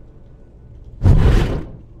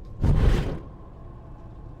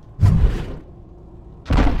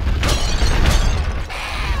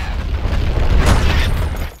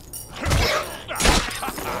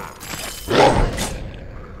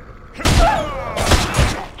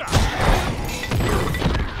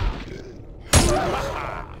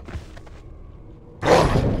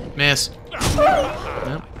 Miss.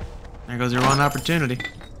 Yep. There goes your one opportunity.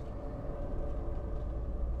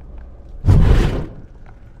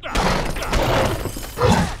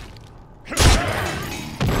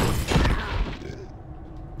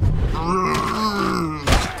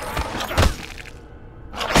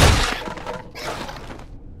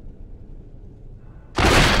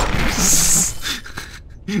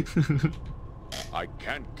 I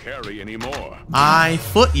can't carry anymore. My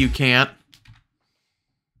foot you can't.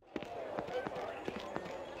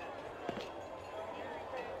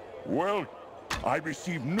 Well, I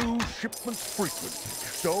receive new shipments frequently,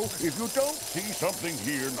 so if you don't see something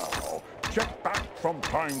here now, check back from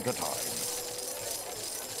time to time.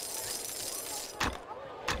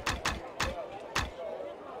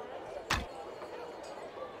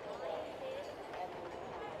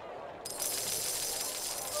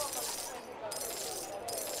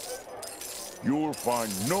 You'll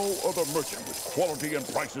find no other merchant with quality and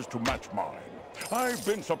prices to match mine. I've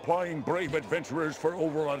been supplying brave adventurers for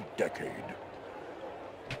over a decade.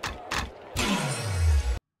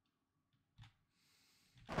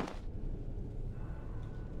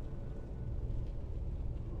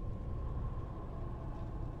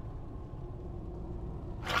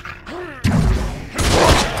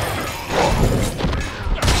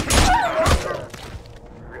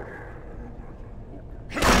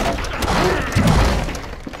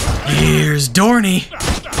 Here's Dorney.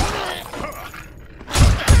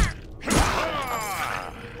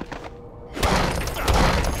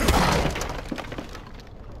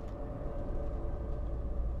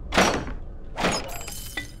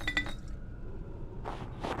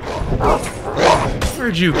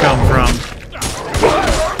 Where'd you come from?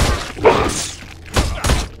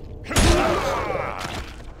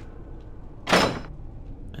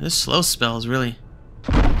 This slow spell is really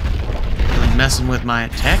messing with my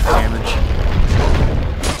attack damage.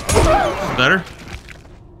 Better?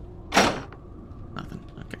 Nothing.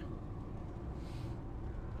 Okay.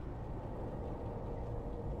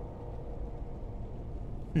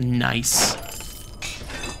 Nice.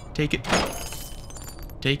 Take it.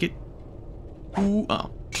 Take it. Ooh, oh.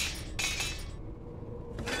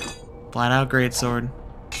 Flat out greatsword.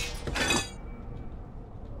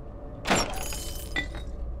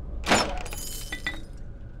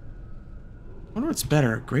 I wonder what's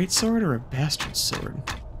better, a greatsword or a bastard sword?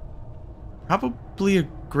 Probably a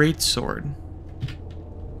greatsword.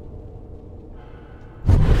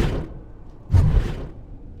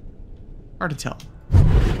 Hard to tell.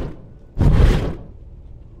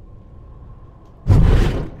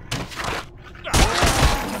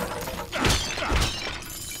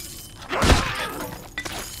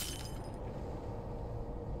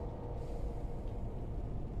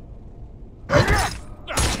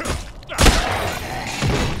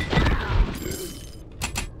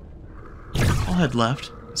 head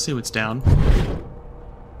left. See what's down.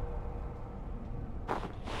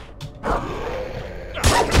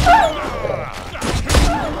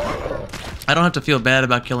 I don't have to feel bad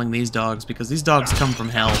about killing these dogs, because these dogs come from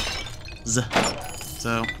hell.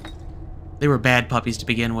 So, they were bad puppies to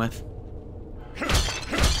begin with.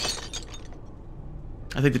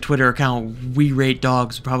 I think the Twitter account We Rate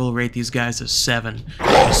Dogs would probably rate these guys a 7.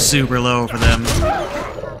 Super low for them.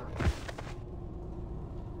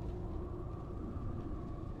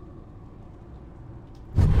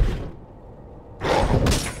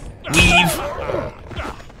 Leave!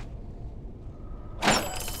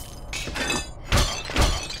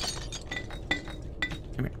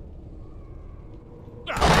 Come here.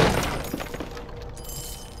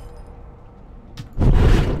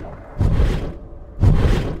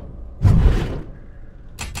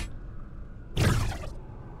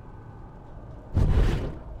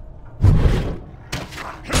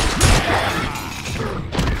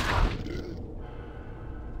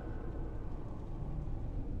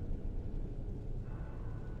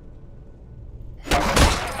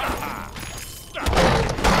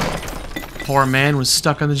 Poor man was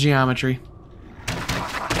stuck on the geometry.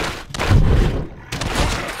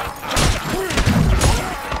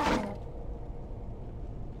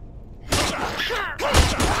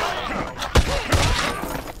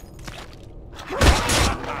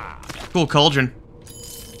 Cool cauldron.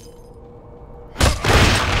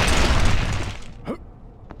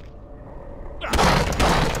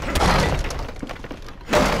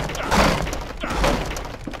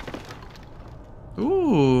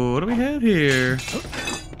 Ooh, what do we have here?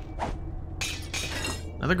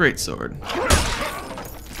 Another great sword.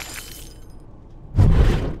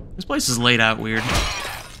 This place is laid out weird.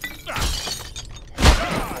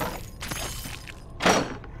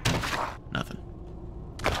 Nothing.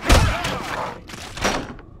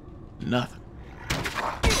 Nothing.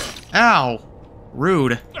 Ow!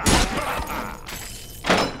 Rude.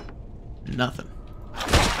 Nothing.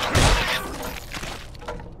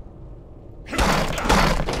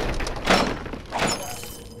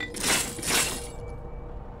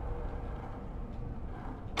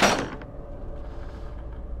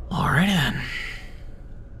 Alright then.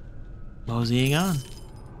 Moseying on.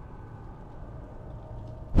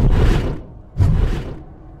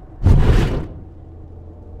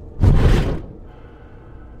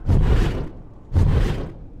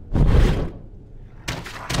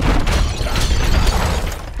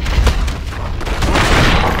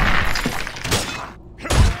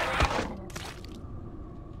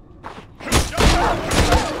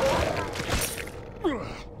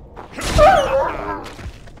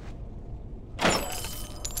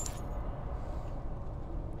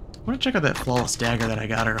 I want to check out that flawless dagger that I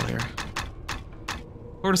got earlier.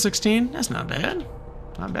 4 to 16? That's not bad.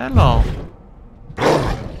 Not bad at all.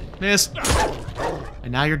 Missed.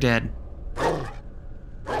 And now you're dead.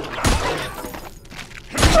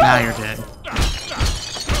 Now you're dead.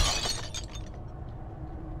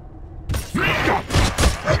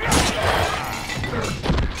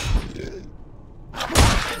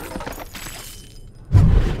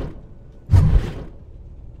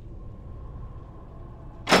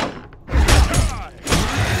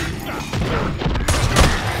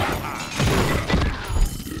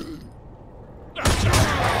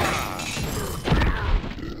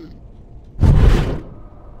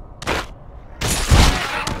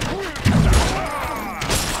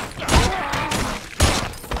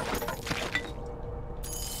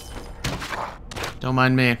 Don't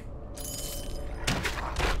mind me.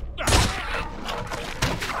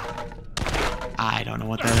 I don't know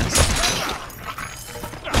what that is.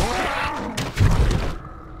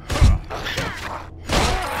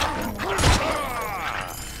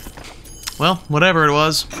 Well, whatever it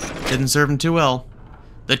was, didn't serve him too well.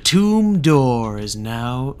 The tomb door is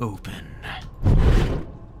now open. I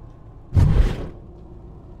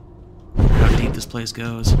wonder how deep this place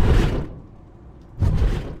goes.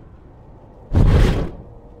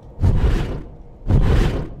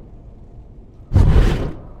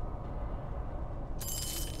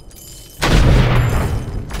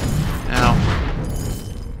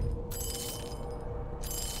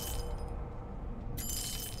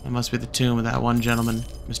 That must be the tomb of that one gentleman,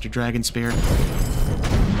 Mr. Dragonspear.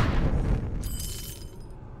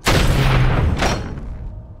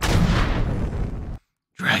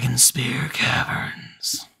 Dragonspear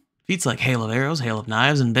Caverns. Feats like Hail of Arrows, Hail of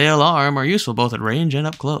Knives, and Bale Arm are useful both at range and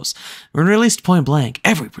up close. When released point blank,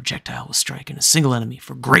 every projectile will strike in a single enemy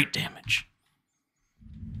for great damage.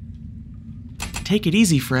 Take it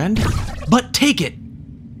easy, friend, but take it!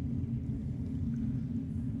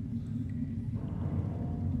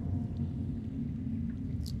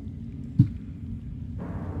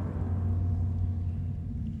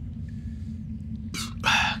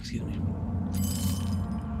 Excuse me.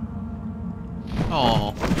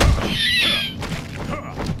 Oh.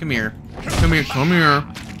 Come here. Come here. Come here.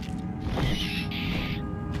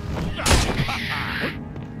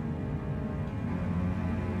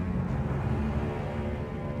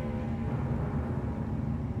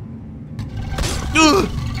 Ugh!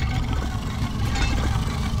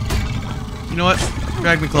 You know what?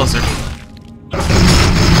 Drag me closer.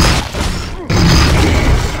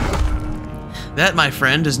 That, my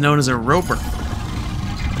friend, is known as a roper.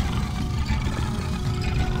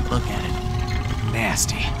 Look at it.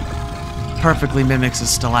 Nasty. Perfectly mimics a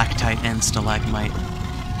stalactite and stalagmite.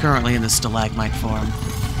 Currently in the stalagmite form.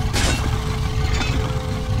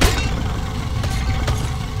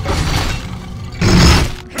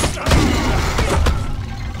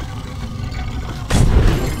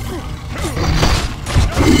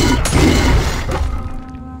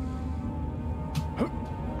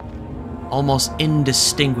 Almost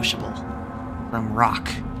indistinguishable from rock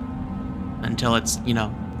until it's, you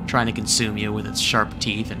know, trying to consume you with its sharp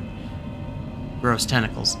teeth and gross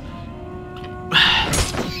tentacles.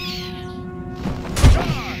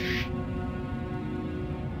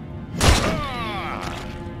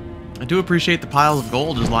 I do appreciate the piles of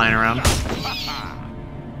gold just lying around.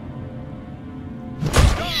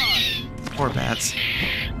 Poor bats.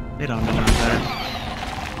 They don't know any better.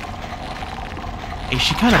 Hey,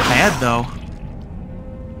 she kind of bad, though.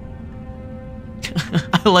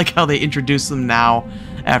 I like how they introduce them now,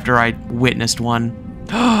 after I witnessed one.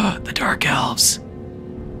 The Dark Elves.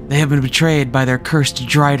 They have been betrayed by their cursed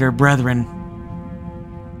Drider brethren.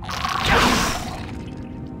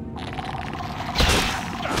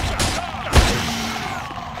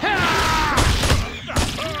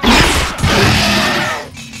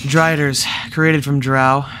 Driders, created from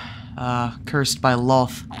Drow, cursed by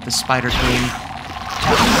Loth, the Spider Queen.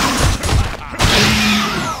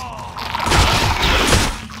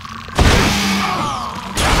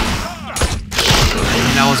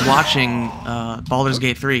 And I was watching Baldur's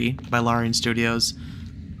Gate 3 by Larian Studios.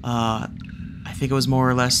 I think it was more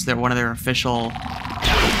or less one of their official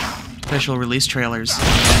release trailers.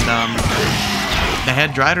 And they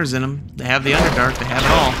had Driders in them. They have the Underdark. They have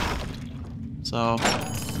it all. So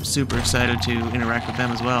I'm super excited to interact with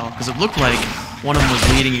them as well, because it looked like one of them was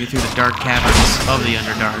leading you through the dark caverns of the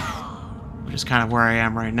Underdark, which is kind of where I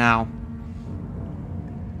am right now.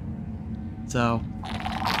 So,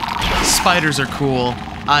 spiders are cool.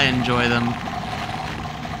 I enjoy them.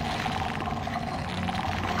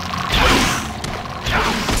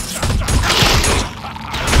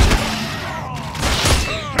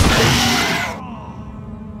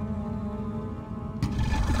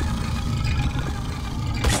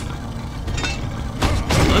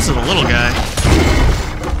 This is a little guy.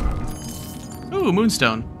 Ooh,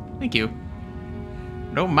 Moonstone. Thank you.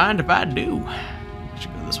 Don't mind if I do. I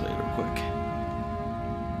should go this way real quick.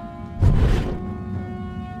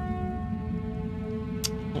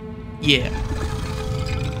 Oh, yeah.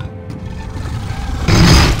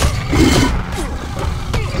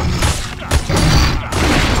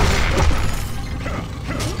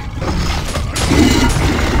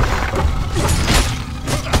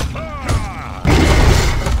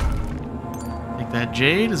 That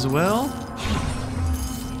jade as well.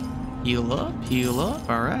 Heal up,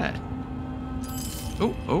 alright.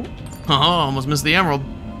 Oh, oh. Oh, almost missed the emerald.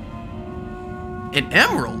 An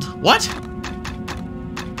emerald? What?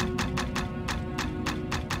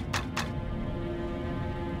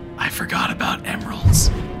 I forgot about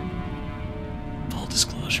emeralds. Full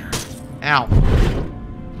disclosure. Ow.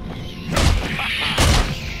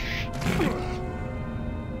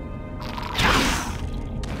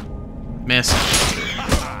 Miss.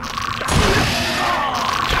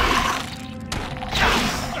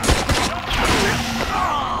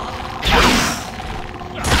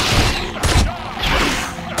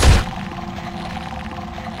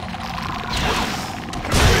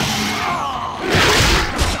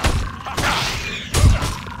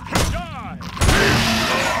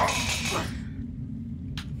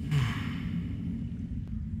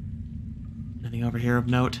 Anything over here of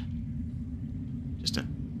note? Just a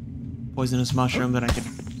poisonous mushroom that I could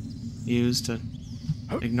use to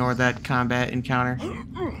ignore that combat encounter.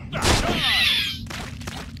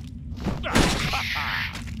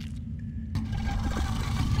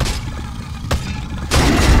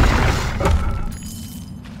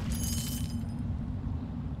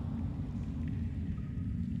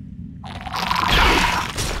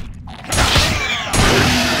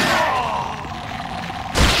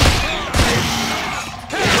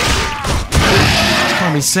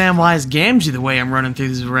 Call me Samwise Gamgee the way I'm running through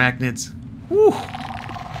these arachnids. Woo.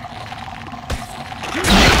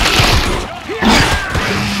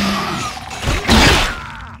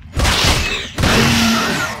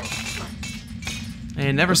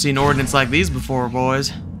 ain't never seen ordnance like these before,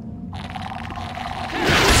 boys.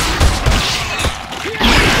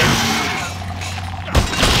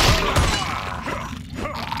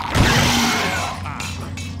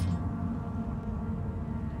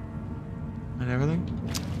 And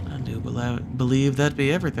everything? I do believe that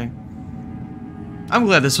be everything. I'm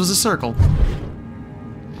glad this was a circle.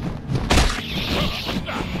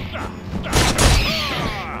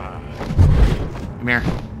 Come here.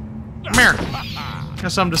 Come here!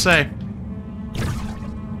 Got something to say.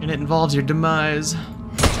 And it involves your demise.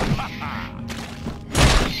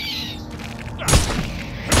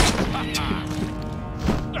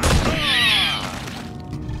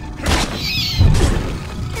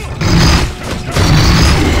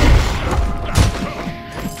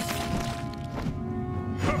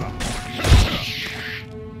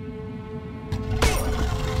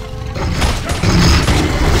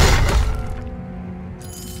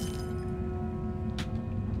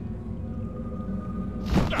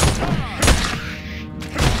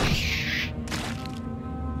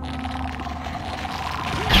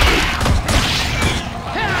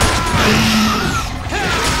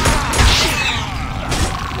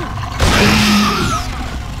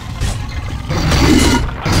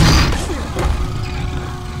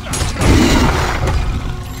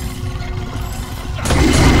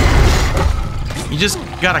 You just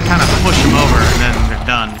gotta kind of push them over and then they're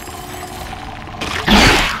done.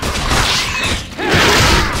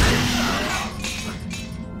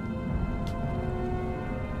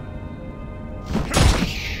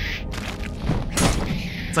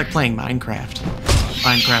 It's like playing Minecraft.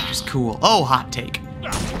 Minecraft is cool. Oh, hot take.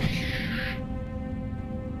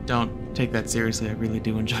 Don't take that seriously, I really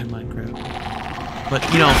do enjoy Minecraft. But,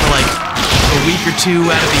 you know, for like a week or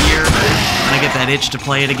two out of the year, when I get that itch to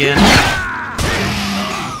play it again.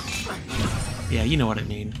 Yeah, you know what I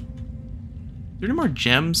mean. Are there any more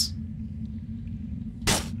gems?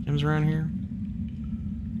 Gems around here?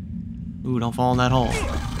 Ooh, don't fall in that hole.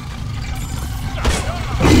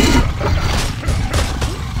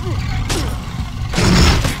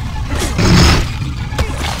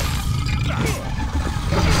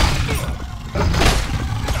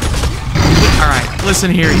 Alright, listen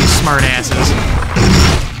here, you smart asses.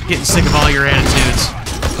 Getting sick of all your attitudes.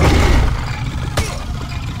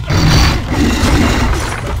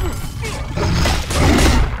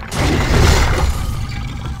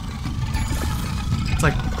 It's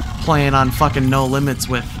like playing on fucking No Limits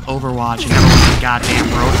with Overwatch and everyone's a goddamn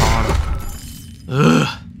roadhog.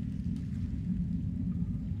 Ugh.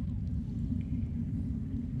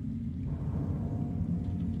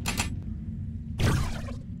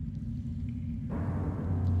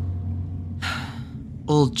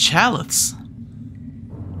 Old Chaloths.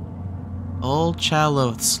 Old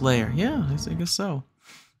Chaloth Slayer. Yeah, I guess so.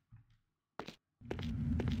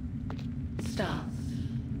 Stop.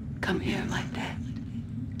 Come here, my pet.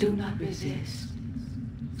 Do not resist.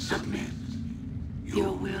 Submit.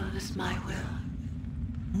 Your will is my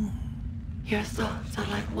will. Your thoughts are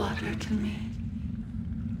like water to me.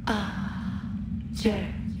 Ah, Jerk.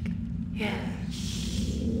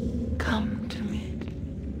 Yes. Come to me.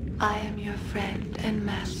 I am your friend and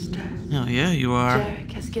master. Oh yeah, you are.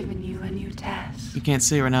 Jerk has given you a new task. You can't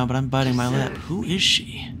see it right now, but I'm biting my lip. Who is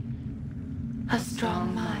she? A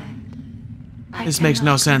strong mind. This makes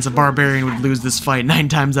no sense. A barbarian would lose this fight 9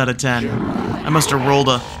 times out of 10. I must have rolled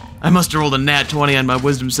a nat 20 on my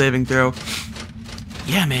wisdom saving throw.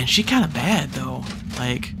 Yeah, man, she kind of bad though.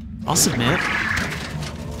 Like, I'll submit.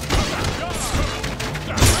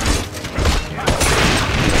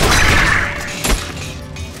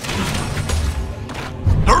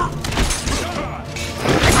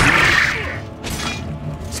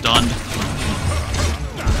 Stunned.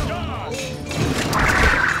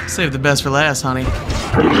 Save the best for last, honey.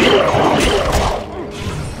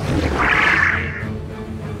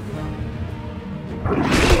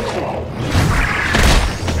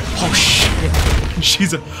 Oh shit.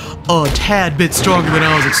 She's a tad bit stronger than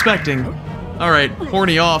I was expecting. Alright,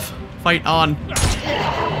 horny off. Fight on.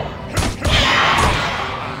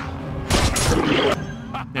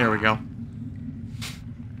 There we go.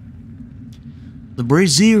 The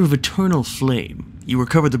Brazier of Eternal Flame. You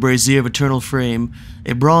recovered the Brazier of Eternal Flame,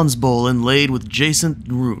 a bronze bowl inlaid with adjacent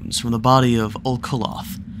runes from the body of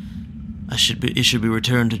Ulkoloth. It should be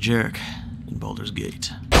returned to Jerk in Baldur's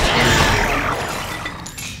Gate.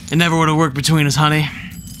 It never would have worked between us, honey.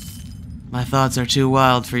 My thoughts are too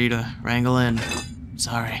wild for you to wrangle in.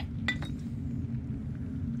 Sorry.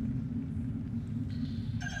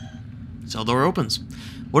 Cell door opens.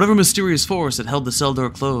 Whatever mysterious force that held the cell door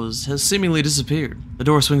closed has seemingly disappeared. The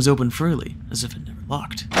door swings open freely, as if it never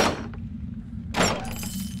locked.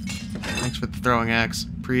 throwing axe.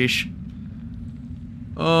 Preesh.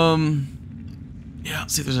 Yeah,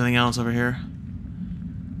 let's see if there's anything else over here.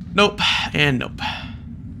 Nope, and nope.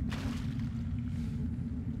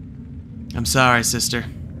 I'm sorry, sister.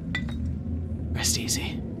 Rest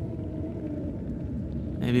easy.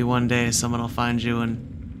 Maybe one day someone will find you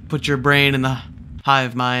and put your brain in the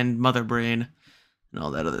hive mind, mother brain, and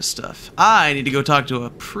all that other stuff. I need to go talk to a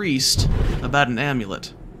priest about an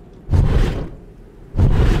amulet.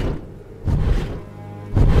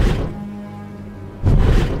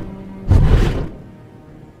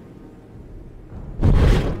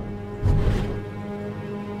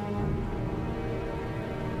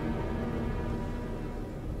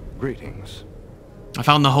 Greetings. I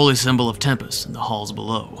found the holy symbol of Tempest in the halls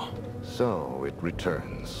below. So it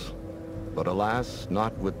returns. But alas,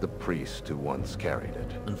 not with the priest who once carried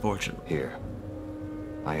it. Unfortunately. Here.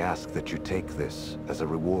 I ask that you take this as a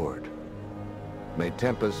reward. May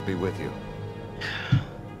Tempest be with you.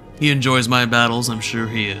 He enjoys my battles, I'm sure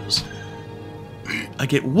he is. I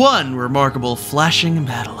get 1 remarkable flashing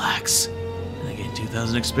battle axe. And I gain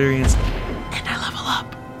 2,000 experience, and I level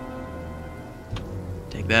up.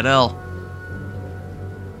 Take that L.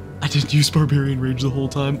 I didn't use Barbarian Rage the whole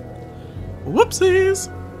time. Whoopsies!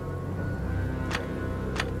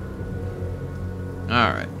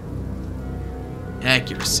 Alright.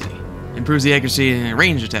 Accuracy. Improves the accuracy in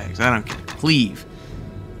range attacks. I don't care. Cleave.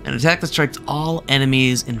 An attack that strikes all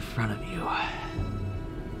enemies in front of you.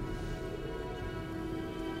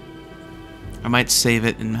 I might save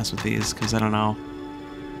it and mess with these, because I don't know.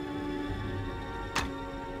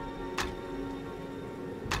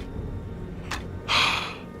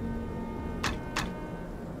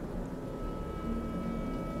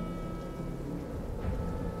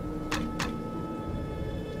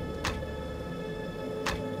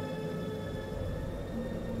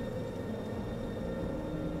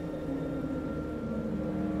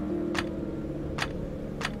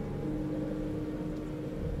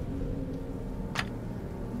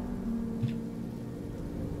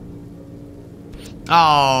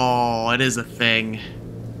 Oh, it is a thing.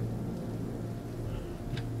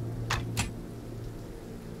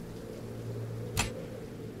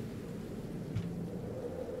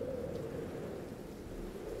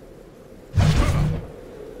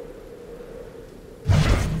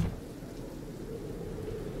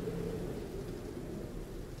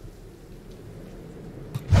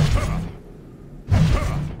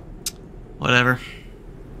 Whatever.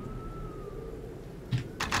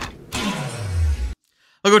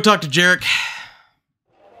 I'll go talk to Jarek.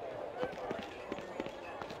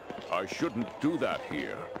 I shouldn't do that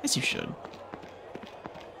here. Yes, you should.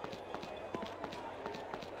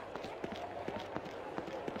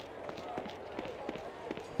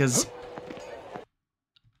 Because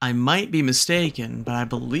I might be mistaken, but I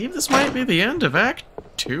believe this might be the end of Act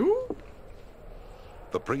 2?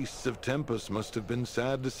 The priests of Tempest must have been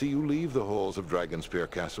sad to see you leave the halls of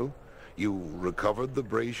Dragonspear Castle. You recovered the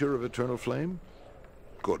brazier of eternal flame?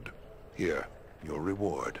 Good. Here, your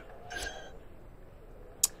reward.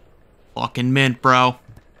 Fucking mint, bro.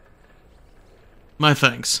 My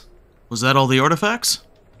thanks. Was that all the artifacts?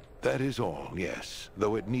 That is all, yes,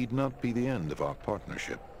 though it need not be the end of our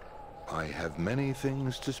partnership. I have many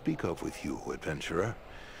things to speak of with you, adventurer.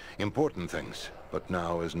 Important things, but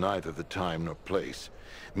now is neither the time nor place.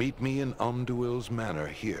 Meet me in Omduil's manor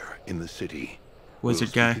here in the city. Wizard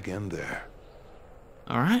We'll guy. speak again there.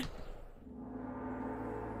 Alright.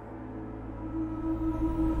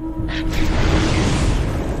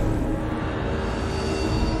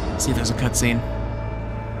 See if there's a cutscene.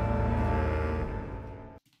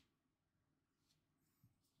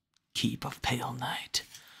 Keep of Pale Night.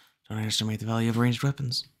 Don't underestimate the value of ranged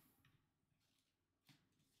weapons.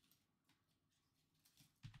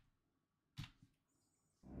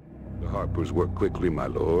 The Harpers work quickly, my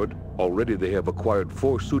lord. Already they have acquired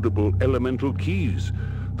 4 suitable elemental keys,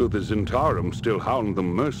 though the Zentarum still hound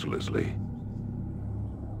them mercilessly.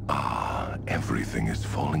 Everything is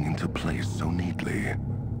falling into place so neatly.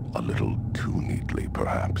 A little too neatly,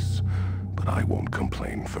 perhaps. But I won't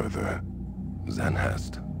complain further.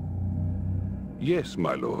 Zanhest, Yes,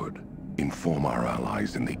 my lord. inform our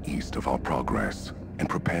allies in the east of our progress, and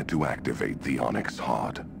prepare to activate the Onyx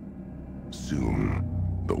Heart.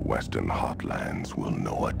 Soon, the Western Heartlands will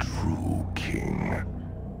know a true king.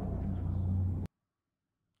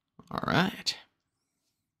 Alright.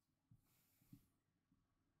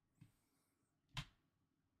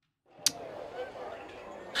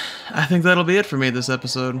 I think that'll be it for me this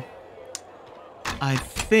episode. I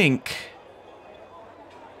think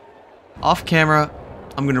off camera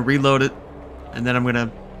I'm gonna reload it and then I'm gonna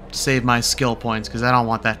save my skill points because I don't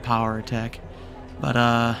want that power attack.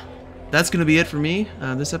 But that's going to be it for me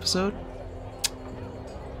this episode.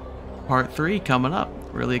 Part 3 coming up.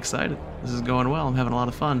 Really excited. This is going well. I'm having a lot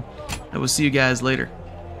of fun. I will see you guys later.